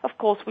so of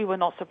course we were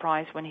not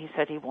surprised when he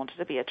said he wanted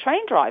to be a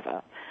train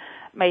driver.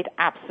 Made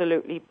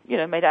absolute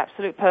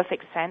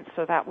perfect sense.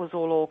 So that was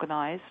all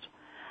organized.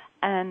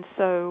 And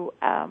so,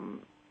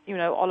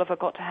 Oliver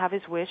got to have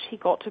his wish. He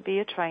got to be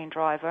a train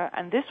driver,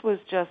 and this was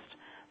just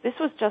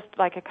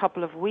like a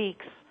couple of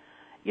weeks,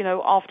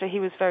 after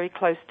he was very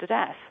close to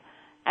death.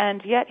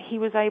 And yet he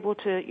was able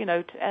to,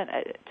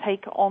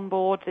 take on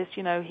board this,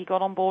 he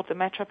got on board the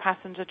Metro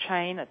passenger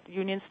train at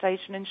Union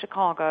Station in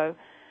Chicago,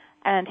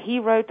 and he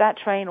rode that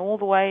train all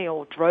the way,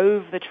 or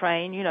drove the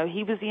train.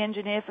 He was the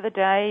engineer for the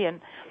day, and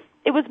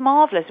it was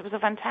marvelous. It was a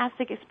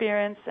fantastic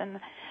experience,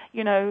 and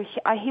he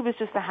was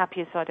just the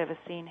happiest I'd ever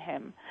seen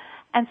him.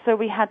 And so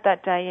we had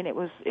that day, and it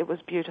was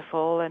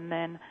beautiful. And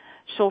then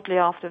shortly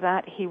after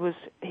that, he was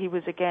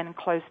again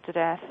close to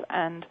death.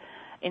 And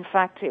in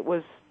fact, it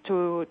was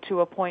to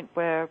a point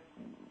where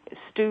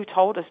Stu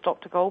told us,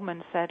 Dr.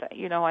 Goldman said,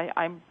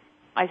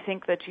 I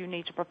think that you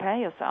need to prepare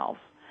yourselves.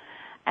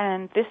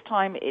 And this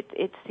time,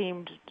 it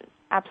seemed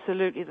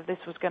absolutely that this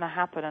was going to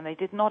happen, and they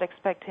did not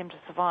expect him to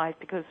survive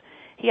because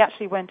he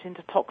actually went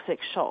into toxic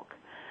shock.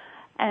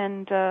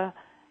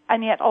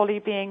 And yet Ollie,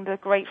 being the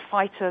great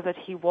fighter that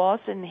he was,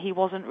 and he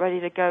wasn't ready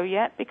to go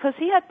yet because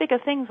he had bigger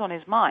things on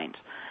his mind.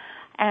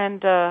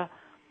 And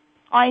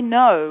I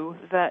know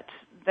that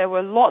there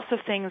were lots of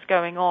things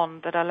going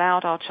on that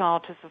allowed our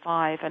child to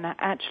survive and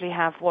actually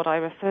have what I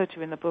refer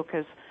to in the book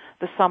as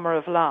the summer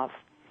of love.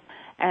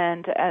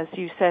 And as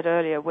you said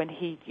earlier, when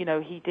he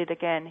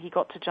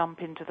got to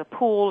jump into the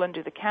pool and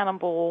do the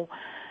cannonball,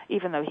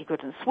 even though he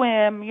couldn't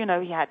swim,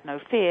 he had no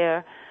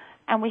fear.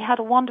 And we had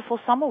a wonderful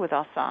summer with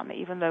our son,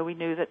 even though we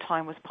knew that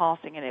time was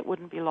passing and it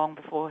wouldn't be long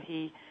before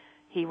he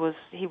was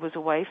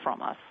away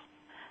from us.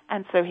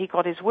 And so he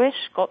got his wish,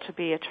 got to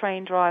be a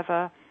train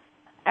driver,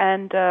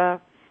 and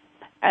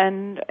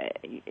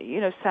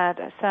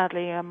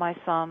sadly, my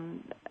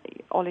son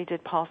Ollie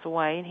did pass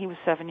away, and he was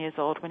 7 years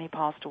old when he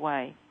passed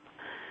away.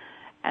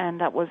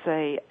 And that was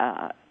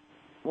I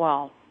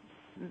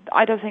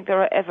don't think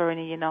there are ever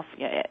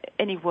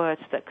any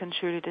words that can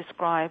truly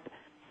describe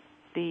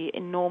the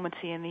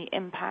enormity and the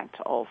impact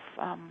of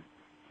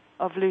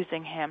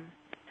losing him.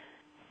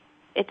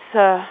 It's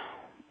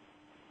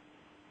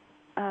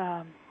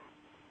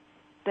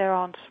there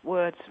aren't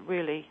words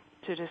really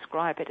to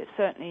describe it. It's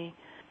certainly,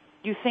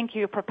 you think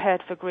you're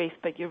prepared for grief,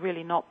 but you're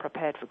really not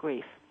prepared for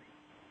grief.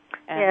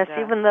 And, yes,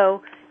 even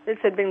though this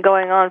had been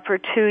going on for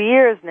 2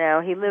 years now,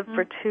 he lived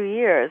for 2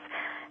 years,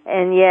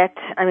 and yet,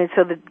 I mean,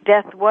 so the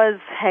death was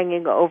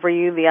hanging over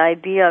you, the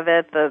idea of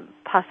it, the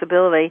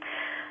possibility,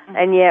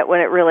 and yet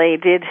when it really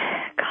did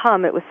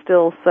come, it was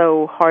still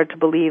so hard to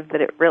believe that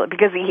it really,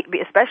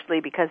 especially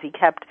because he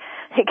kept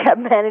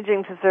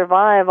managing to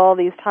survive all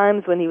these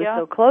times when he was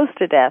so close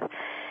to death.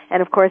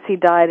 And of course he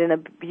died in a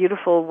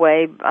beautiful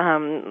way,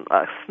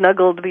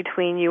 snuggled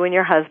between you and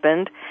your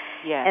husband.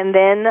 Yes. And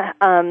then,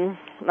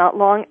 not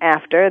long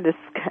after this,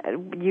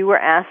 you were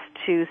asked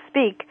to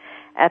speak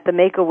at the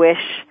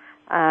Make-A-Wish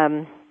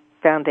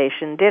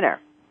Foundation dinner.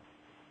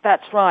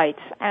 That's right.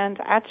 And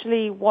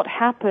actually what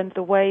happened,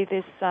 the way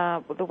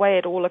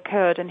it all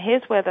occurred, and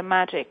here's where the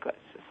magic,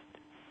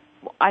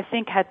 I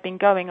think, had been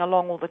going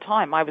along all the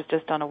time, I was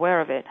just unaware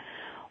of it,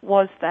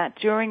 was that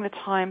during the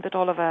time that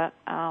Oliver,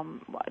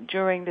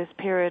 during this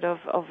period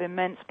of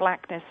immense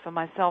blackness for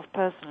myself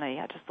personally,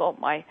 I just thought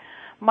my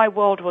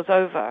world was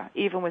over,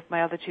 even with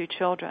my other two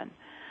children.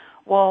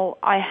 Well,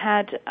 I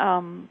had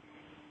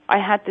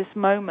this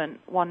moment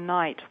one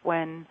night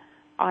when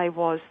I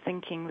was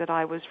thinking that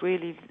I was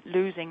really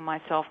losing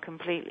myself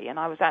completely, and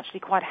I was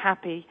actually quite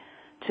happy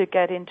to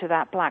get into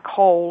that black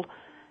hole,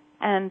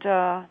 and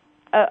a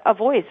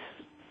voice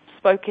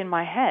spoke in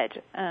my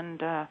head,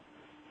 and I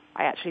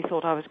actually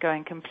thought I was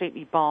going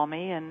completely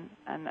balmy and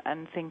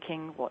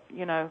thinking, what,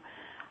 you know,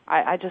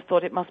 I just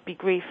thought it must be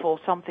grief or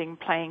something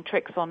playing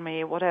tricks on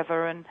me or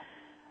whatever, and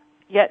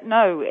yet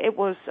no, it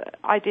was,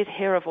 I did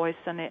hear a voice,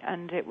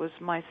 and it was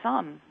my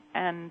son,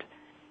 and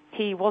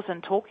he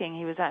wasn't talking,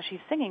 he was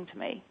actually singing to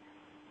me.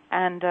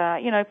 And,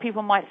 you know,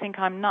 people might think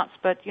I'm nuts,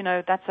 but, you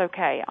know, that's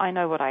okay. I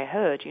know what I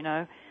heard, you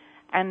know.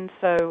 And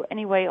so,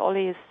 anyway,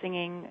 Ollie is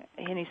singing,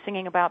 and he's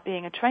singing about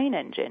being a train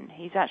engine.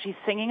 He's actually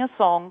singing a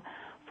song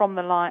from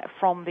the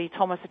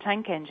Thomas the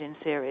Tank Engine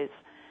series.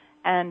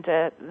 And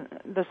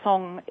the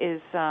song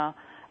is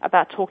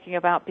about talking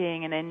about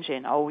being an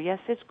engine. Oh, yes,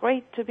 it's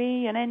great to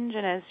be an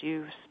engine as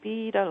you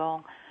speed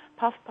along,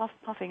 puff, puff,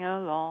 puffing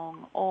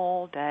along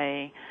all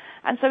day.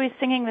 And so he's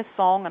singing this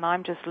song, and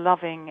I'm just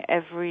loving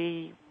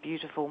every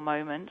beautiful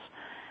moment.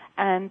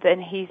 And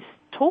then he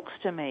talks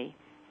to me,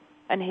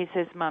 and he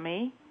says,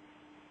 "Mummy,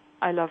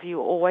 I love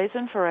you always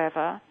and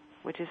forever,"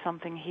 which is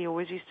something he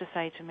always used to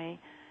say to me.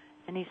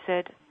 And he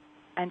said,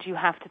 "And you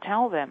have to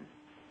tell them."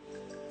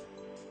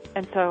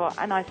 And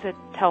I said,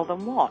 "Tell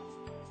them what?"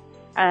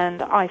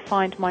 And I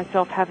find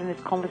myself having this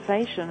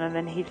conversation, and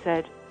then he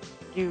said,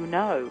 "You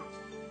know."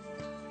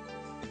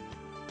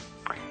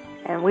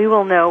 And we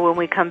will know when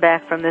we come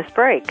back from this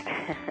break.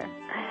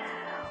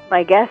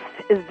 My guest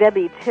is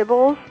Debbie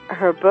Tibbles.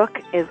 Her book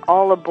is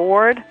All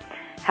Aboard,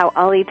 How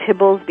Ollie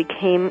Tibbles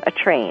Became a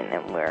Train.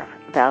 And we're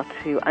about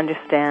to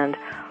understand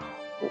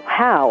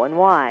how and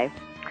why.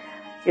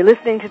 You're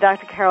listening to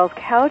Dr. Carol's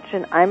Couch,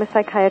 and I'm a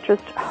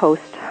psychiatrist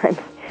host. I'm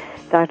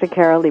Dr.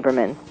 Carol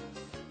Lieberman.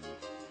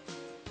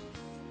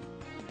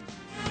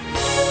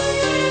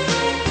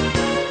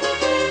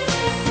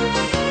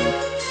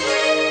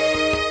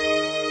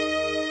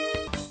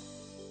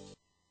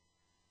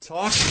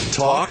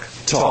 Talk.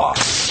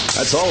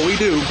 That's all we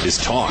do is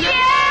talk.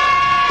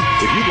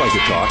 If you'd like to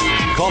talk,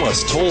 call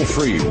us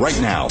toll-free right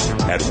now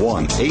at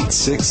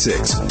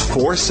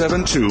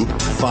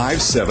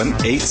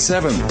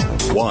 1-866-472-5787.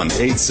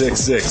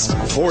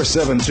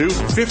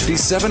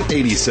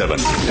 1-866-472-5787.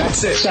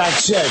 That's it.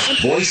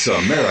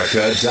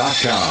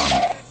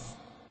 VoiceAmerica.com.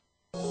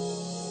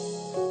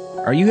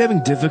 Are you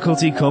having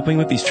difficulty coping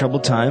with these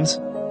troubled times?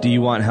 Do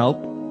you want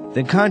help?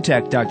 Then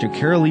contact Dr.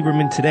 Carol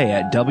Lieberman today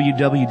at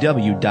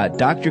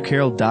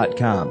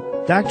www.drcarol.com.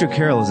 Dr.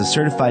 Carol is a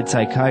certified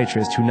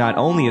psychiatrist who not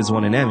only has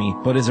won an Emmy,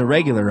 but is a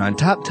regular on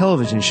top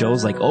television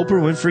shows like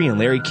Oprah Winfrey and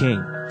Larry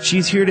King.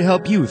 She's here to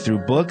help you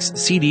through books,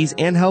 CDs,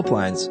 and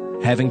helplines.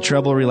 Having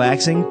trouble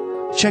relaxing?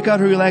 Check out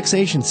her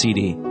relaxation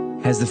CD.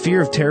 Has the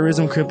fear of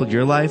terrorism crippled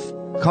your life?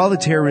 Call the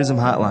terrorism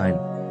hotline.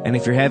 And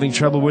if you're having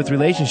trouble with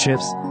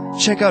relationships,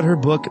 check out her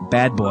book,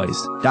 Bad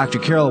Boys. Dr.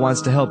 Carol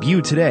wants to help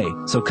you today,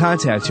 so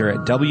contact her at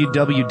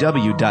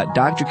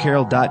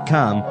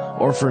www.drcarol.com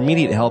or for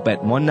immediate help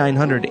at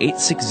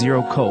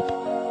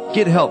 1-900-860-COPE.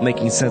 Get help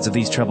making sense of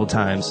these troubled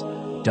times.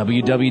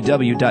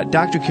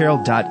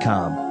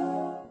 www.drcarol.com.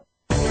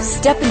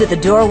 Step into the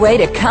doorway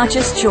to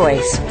conscious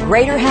choice,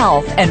 greater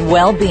health, and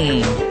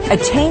well-being.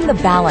 Attain the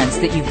balance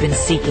that you've been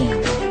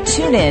seeking.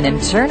 Tune in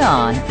and turn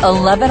on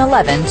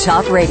 1111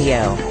 Talk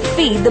Radio.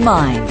 Feed the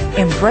mind.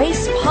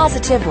 Embrace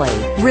positively.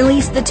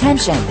 Release the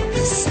tension.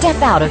 Step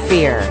out of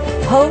fear.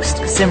 Host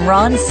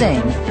Simran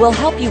Singh will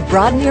help you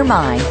broaden your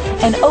mind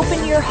and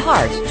open your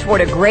heart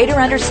toward a greater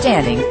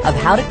understanding of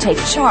how to take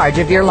charge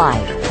of your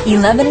life.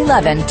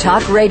 1111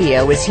 Talk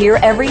Radio is here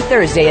every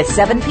Thursday at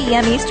 7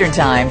 p.m. Eastern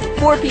Time,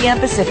 4 p.m.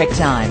 Pacific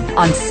Time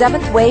on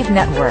 7th Wave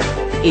Network.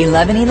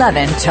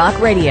 1111 Talk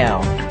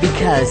Radio.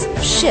 because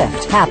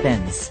shift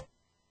happens.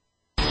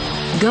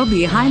 Go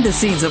behind the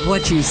scenes of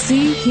what you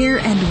see, hear,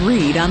 and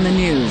read on the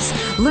news.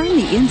 Learn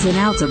the ins and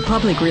outs of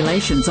public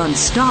relations on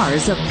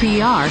Stars of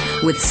PR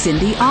with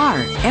Cindy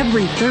R.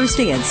 every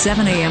Thursday at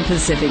 7 a.m.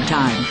 Pacific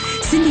Time.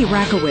 Cindy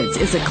Rakowitz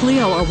is a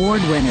Clio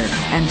Award winner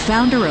and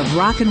founder of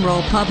Rock and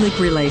Roll Public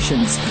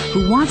Relations,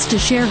 who wants to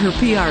share her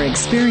PR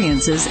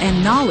experiences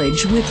and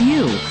knowledge with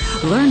you.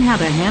 Learn how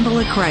to handle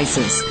a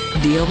crisis,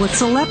 deal with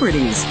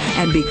celebrities,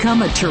 and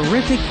become a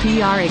terrific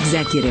PR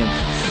executive.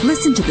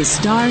 Listen to the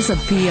Stars of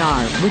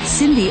PR with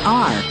Cindy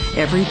R.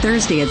 every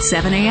Thursday at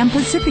 7 a.m.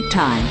 Pacific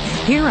Time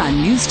here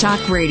on News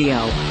Talk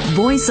Radio,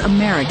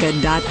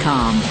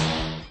 VoiceAmerica.com.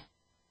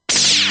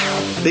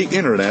 The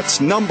Internet's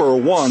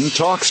 #1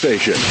 talk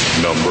station.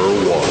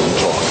 #1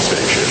 talk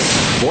station.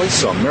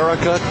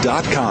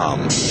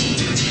 VoiceAmerica.com.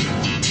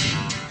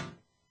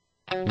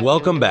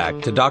 Welcome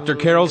back to Dr.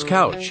 Carol's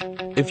Couch.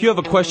 If you have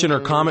a question or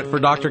comment for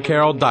Dr.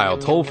 Carol, dial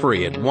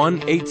toll-free at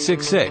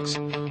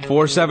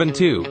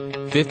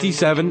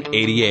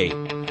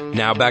 1-866-472-5788.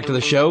 Now back to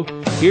the show.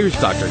 Here's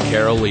Dr.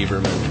 Carol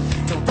Lieberman.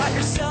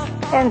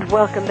 And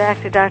welcome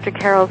back to Dr.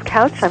 Carol's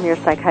Couch. I'm your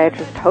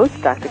psychiatrist host,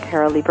 Dr.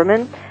 Carol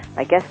Lieberman.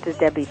 My guest is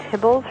Debbie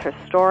Tibbles. Her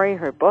story,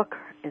 her book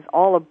is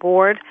All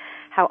Aboard,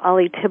 How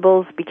Ollie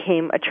Tibbles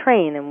Became a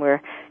Train. And we're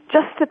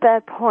just at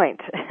that point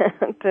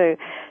to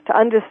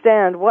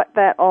understand what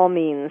that all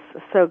means.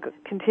 So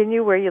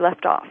continue where you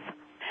left off.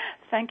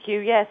 Thank you.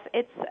 Yes,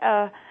 it's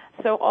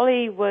so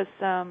Ollie was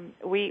Ollie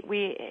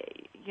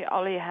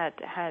had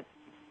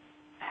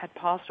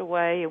passed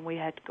away, and we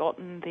had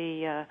gotten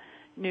the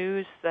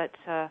news that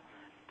the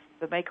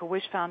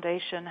Make-A-Wish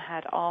Foundation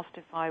had asked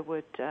if I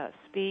would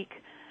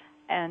speak,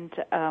 and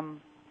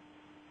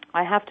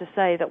I have to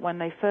say that when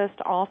they first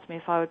asked me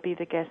if I would be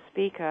the guest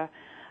speaker,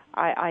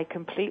 I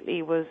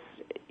completely was,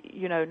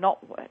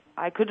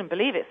 I couldn't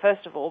believe it,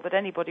 first of all, that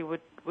anybody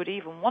would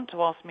even want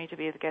to ask me to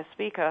be the guest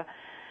speaker.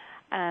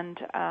 And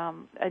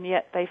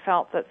yet they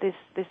felt that this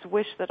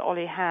wish that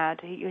Ollie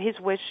had, his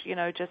wish,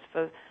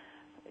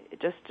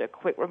 just a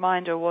quick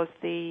reminder, was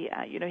he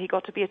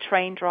got to be a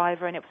train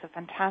driver, and it was a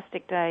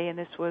fantastic day. And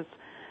this was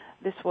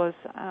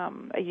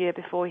a year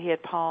before he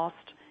had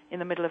passed, in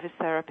the middle of his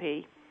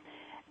therapy.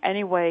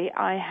 Anyway,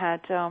 I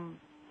had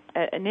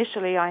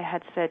initially I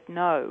had said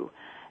no.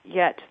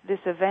 Yet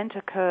this event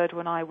occurred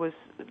when I was,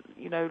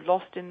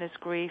 lost in this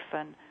grief,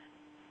 and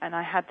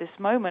I had this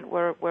moment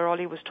where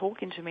Ollie was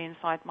talking to me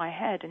inside my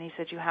head, and he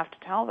said, "You have to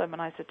tell them."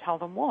 And I said, "Tell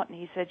them what?" And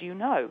he said, "You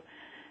know."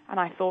 And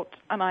I thought,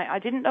 and I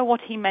didn't know what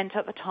he meant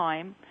at the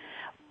time.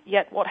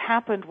 Yet what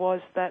happened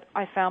was that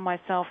I found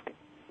myself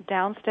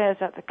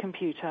downstairs at the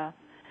computer,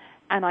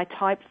 and I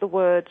typed the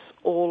words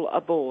 "all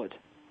aboard."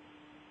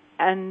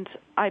 And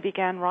I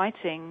began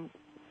writing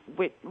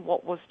with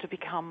what was to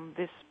become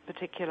this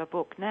particular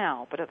book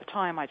now. But at the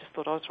time, I just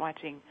thought I was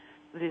writing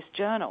this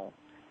journal.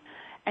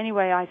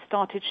 Anyway, I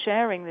started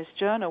sharing this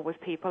journal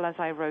with people as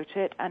I wrote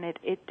it, and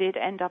it did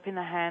end up in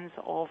the hands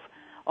of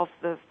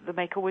the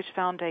Make-A-Wish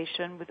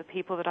Foundation, with the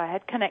people that I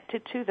had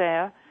connected to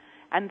there,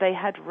 and they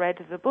had read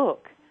the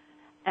book,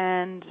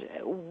 and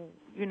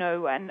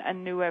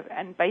and knew,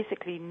 and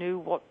basically knew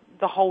what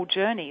the whole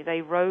journey.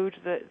 They rode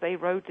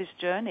this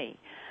journey,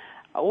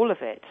 all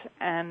of it.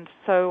 And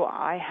so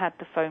I had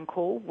the phone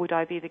call, would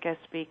I be the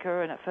guest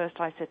speaker? And at first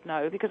I said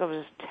no, because I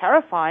was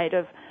terrified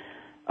of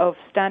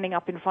standing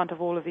up in front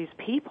of all of these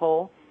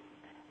people.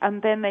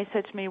 And then they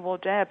said to me, "Well,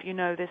 Deb,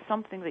 there's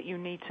something that you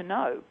need to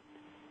know."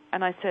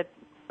 And I said,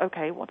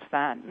 "Okay, what's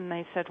that?" And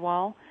they said,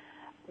 "Well,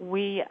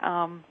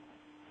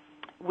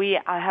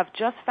 I have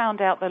just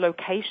found out the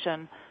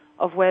location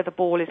of where the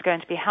ball is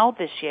going to be held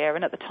this year."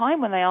 And at the time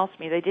when they asked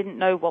me, they didn't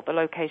know what the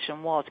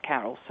location was,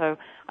 Carol. So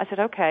I said,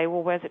 "Okay,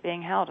 well, where's it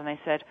being held?" And they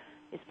said,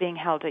 "It's being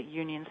held at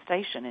Union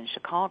Station in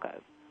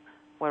Chicago,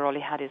 where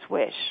Ollie had his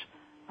wish."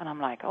 And I'm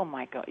like, "Oh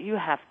my God, you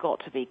have got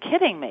to be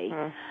kidding me."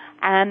 Mm.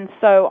 And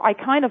so I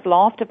kind of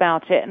laughed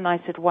about it, and I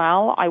said,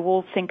 "Well, I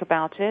will think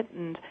about it,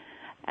 and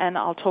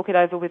I'll talk it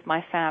over with my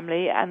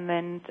family." And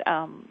then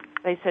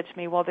they said to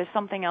me, "Well, there's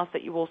something else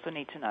that you also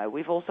need to know.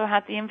 We've also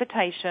had the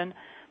invitation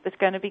that's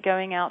going to be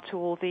going out to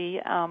all the,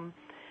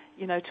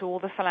 to all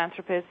the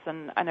philanthropists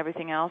and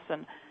everything else.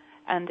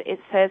 And it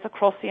says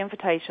across the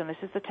invitation,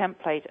 this is the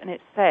template, and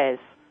it says,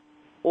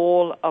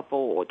 'All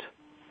aboard'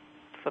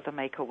 for the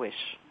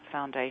Make-A-Wish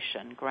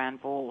Foundation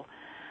Grand Ball."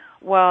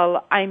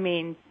 Well, I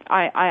mean,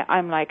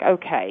 I'm like,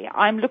 okay.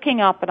 I'm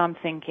looking up and I'm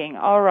thinking,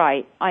 all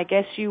right, I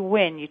guess you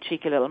win, you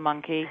cheeky little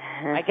monkey.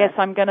 I guess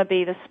I'm going to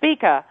be the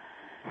speaker.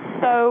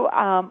 So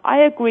I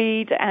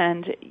agreed,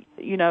 and,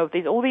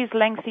 all these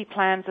lengthy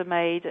plans are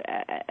made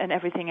and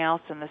everything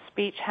else, and the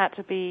speech had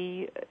to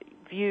be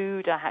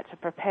viewed. I had to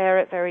prepare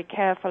it very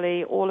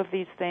carefully, all of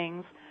these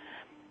things.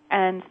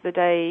 And the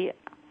day,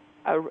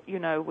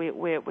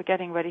 we're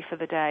getting ready for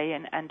the day,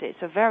 and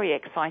it's a very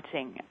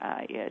exciting,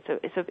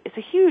 it's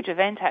a huge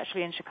event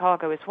actually in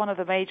Chicago. It's one of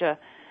the major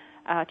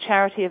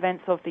charity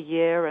events of the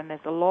year, and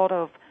there's a lot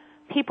of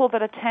people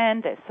that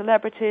attend, there's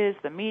celebrities,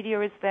 the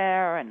media is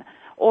there, and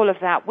all of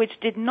that, which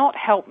did not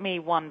help me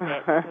one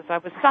bit because I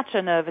was such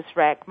a nervous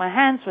wreck. My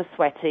hands were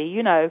sweaty,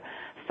 you know,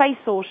 face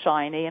all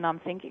shiny, and I'm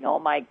thinking, oh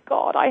my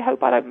God, I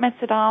hope I don't mess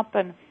it up.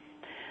 And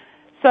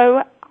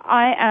so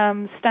I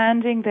am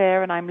standing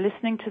there and I'm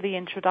listening to the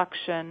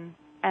introduction,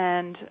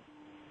 and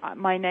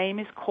my name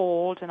is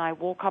called, and I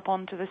walk up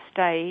onto the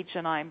stage,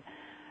 and I'm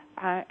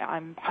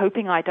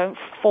hoping I don't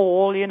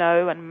fall, you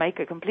know, and make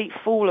a complete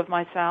fool of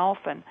myself.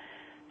 And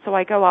so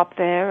I go up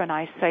there and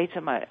I say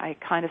I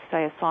kind of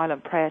say a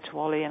silent prayer to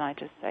Ollie, and I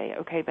just say,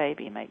 okay,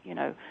 baby, mate, you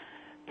know,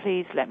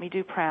 please let me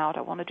do proud.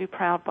 I want to do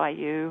proud by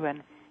you.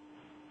 And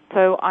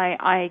so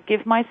I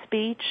give my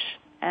speech,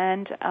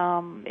 and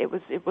it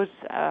was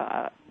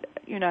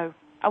you know,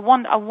 a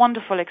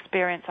wonderful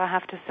experience, I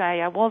have to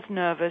say. I was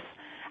nervous,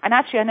 and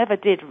actually I never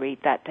did read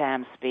that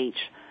damn speech.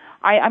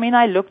 I mean,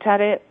 I looked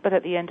at it, but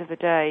at the end of the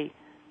day,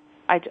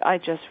 I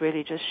just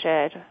really just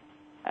shared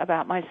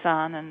about my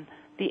son and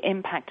the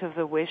impact of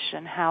the wish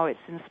and how it's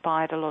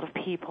inspired a lot of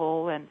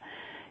people, and,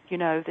 you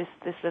know,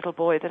 this little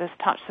boy that has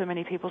touched so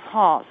many people's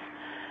hearts.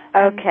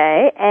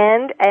 Okay,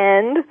 and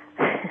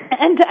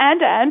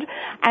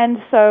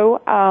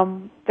so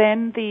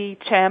then the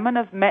chairman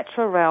of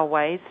Metro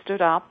Railways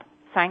stood up,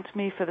 thanked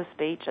me for the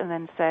speech, and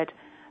then said,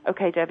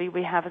 okay, Debbie,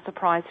 we have a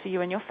surprise for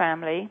you and your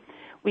family.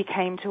 We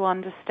came to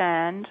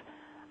understand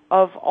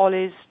of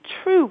Ollie's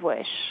true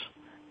wish,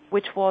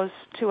 which was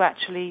to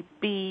actually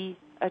be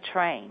a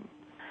train.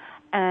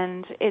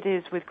 And it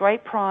is with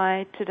great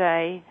pride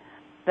today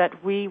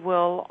that we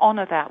will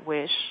honor that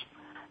wish.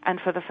 And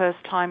for the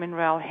first time in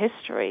rail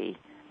history,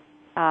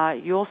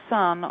 your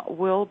son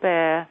will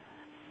bear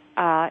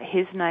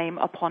his name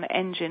upon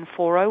engine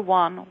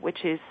 401,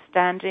 which is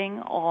standing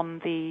on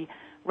the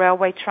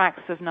railway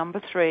tracks of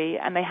number 3.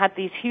 And they had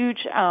these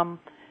huge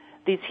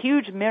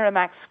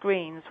Miramax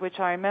screens, which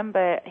I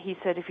remember he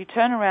said, if you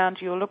turn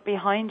around, you'll look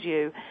behind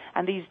you,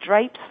 and these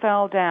drapes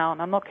fell down.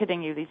 I'm not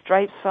kidding you. These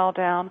drapes fell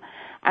down,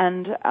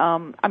 and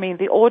I mean,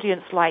 the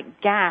audience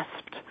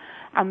gasped,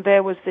 and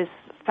there was this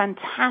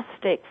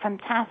fantastic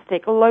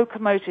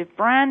locomotive,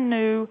 brand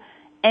new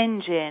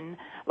engine,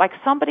 like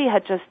somebody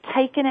had just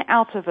taken it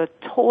out of a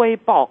toy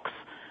box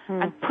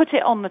and put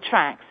it on the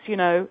tracks. You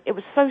know, it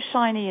was so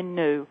shiny and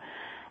new,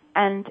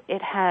 and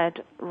it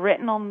had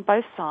written on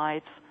both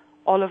sides,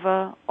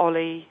 Oliver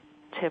Ollie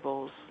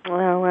Tibbles.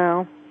 Wow,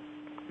 wow.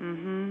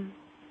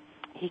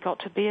 He got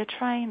to be a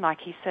train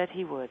like he said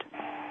he would.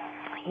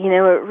 You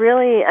know, it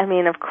really, I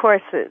mean, of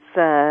course, it's,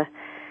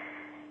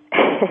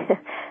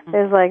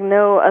 there's like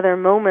no other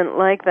moment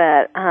like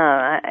that.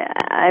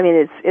 I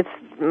mean, it's,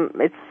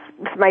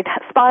 my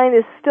spine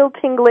is still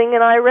tingling,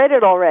 and I read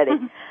it already.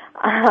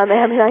 I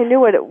mean, I knew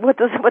what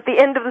the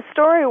end of the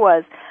story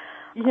was.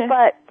 Yeah.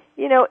 But,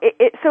 you know,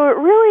 so it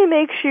really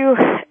makes you,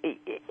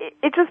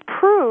 it just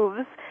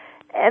proves,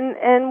 and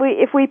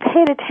if we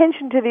paid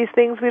attention to these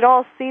things, we'd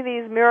all see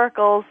these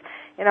miracles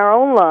in our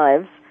own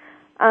lives.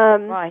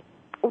 Right.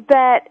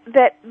 That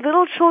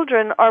little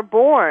children are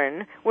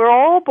born, we're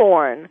all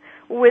born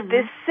with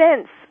this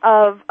sense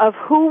of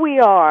who we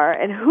are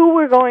and who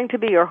we're going to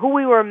be, or who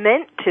we were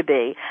meant to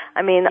be.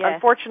 I mean,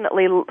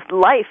 unfortunately,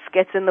 life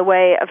gets in the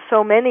way of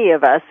so many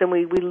of us, and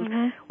we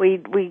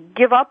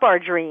give up our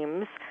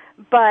dreams.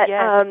 But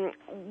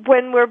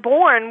when we're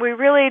born, we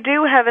really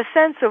do have a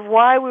sense of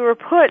why we were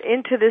put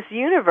into this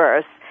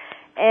universe.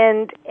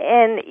 And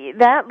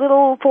that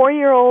little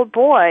 4-year-old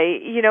boy,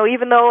 you know,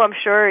 even though I'm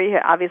sure he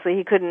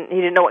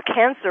didn't know what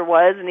cancer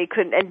was,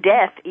 and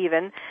death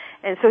even,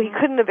 and so he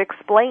couldn't have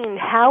explained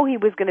how he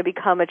was going to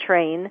become a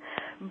train,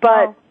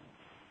 but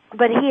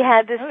he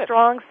had this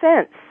strong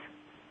sense.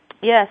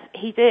 Yes,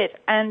 he did.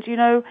 And, you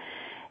know,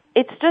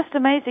 it's just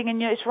amazing,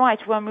 and it's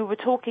right, when we were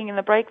talking in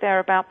the break there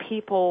about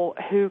people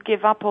who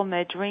give up on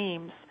their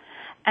dreams.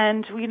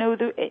 And, you know,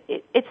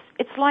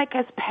 it's like,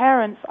 as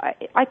parents,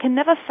 I can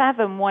never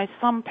fathom why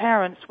some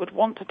parents would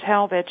want to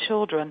tell their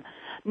children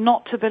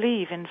not to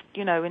believe in,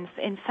 you know,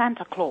 in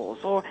Santa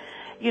Claus, or,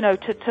 you know,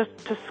 to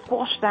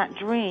squash that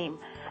dream.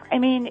 I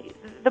mean,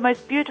 the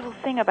most beautiful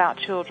thing about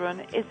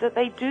children is that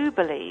they do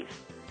believe.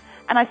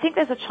 And I think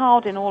there's a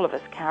child in all of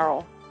us,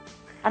 Carol.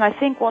 And I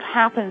think what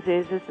happens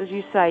is, as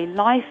you say,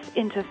 life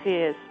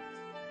interferes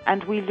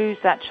and we lose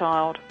that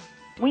child.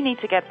 We need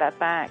to get that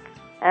back.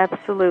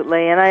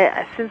 Absolutely.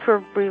 And since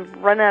we've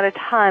run out of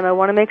time, I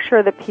want to make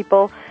sure that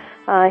people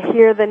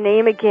hear the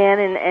name again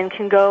and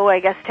can go, I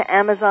guess, to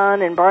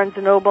Amazon and Barnes &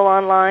 Noble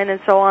online and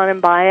so on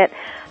and buy it.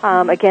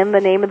 Again, the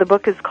name of the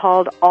book is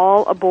called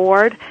All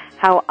Aboard,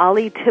 How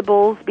Ollie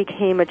Tibbles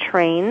Became a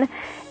Train.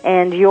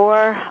 And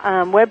your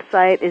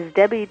website is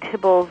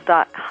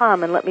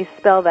debbietibbles.com, and let me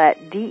spell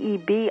that,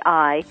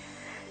 DEBITIBBLES,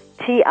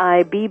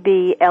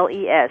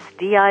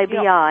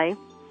 DIBI.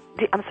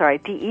 I'm sorry,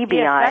 DEBI.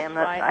 Yes, that's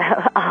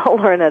right. I'll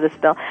learn how to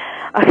spell.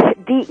 Okay,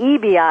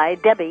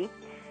 DEBI, Debbie.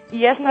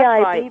 Yes,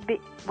 that's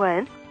right.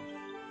 When?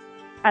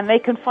 And they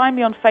can find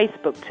me on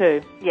Facebook,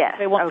 too. Yes. If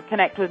they want to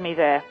connect with me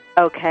there.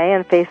 Okay,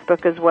 and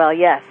Facebook as well,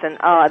 yes. And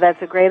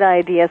that's a great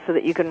idea, so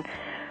that you can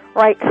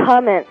write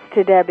comments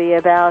to Debbie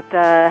about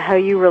how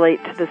you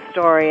relate to the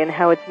story and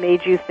how it's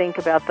made you think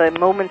about the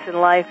moments in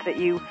life that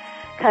you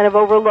kind of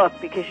overlook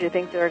because you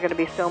think there are going to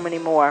be so many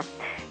more.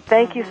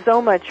 Thank you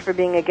so much for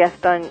being a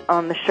guest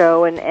on the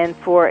show and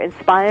for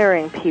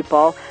inspiring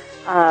people.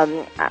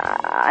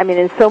 I mean,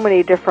 in so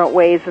many different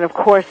ways. And, of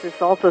course,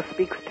 this also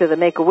speaks to the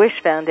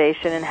Make-A-Wish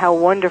Foundation and how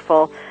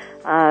wonderful,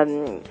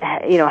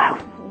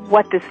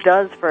 what this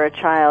does for a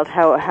child,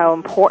 how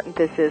important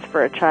this is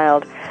for a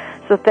child.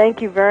 So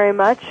thank you very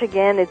much.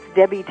 Again, it's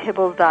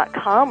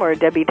DebbieTibbles.com or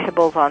Debbie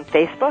Tibbles on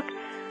Facebook,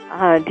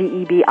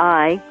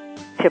 DEBI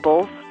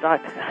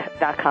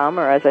Tibbles.com,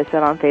 or as I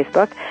said, on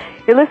Facebook.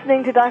 You're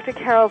listening to Dr.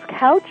 Carol's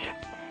Couch,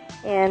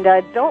 and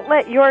don't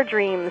let your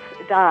dreams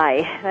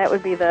die. That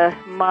would be the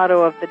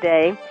motto of the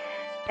day.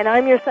 And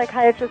I'm your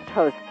psychiatrist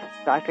host,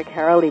 Dr.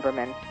 Carol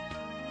Lieberman.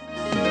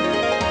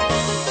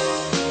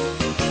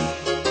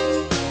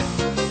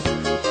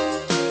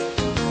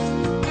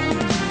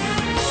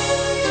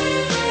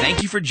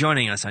 Thank you for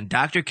joining us on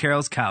Dr.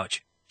 Carol's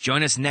Couch.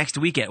 Join us next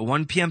week at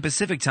 1 p.m.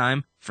 Pacific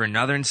Time for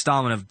another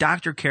installment of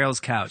Dr. Carol's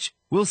Couch.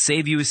 We'll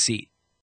save you a seat.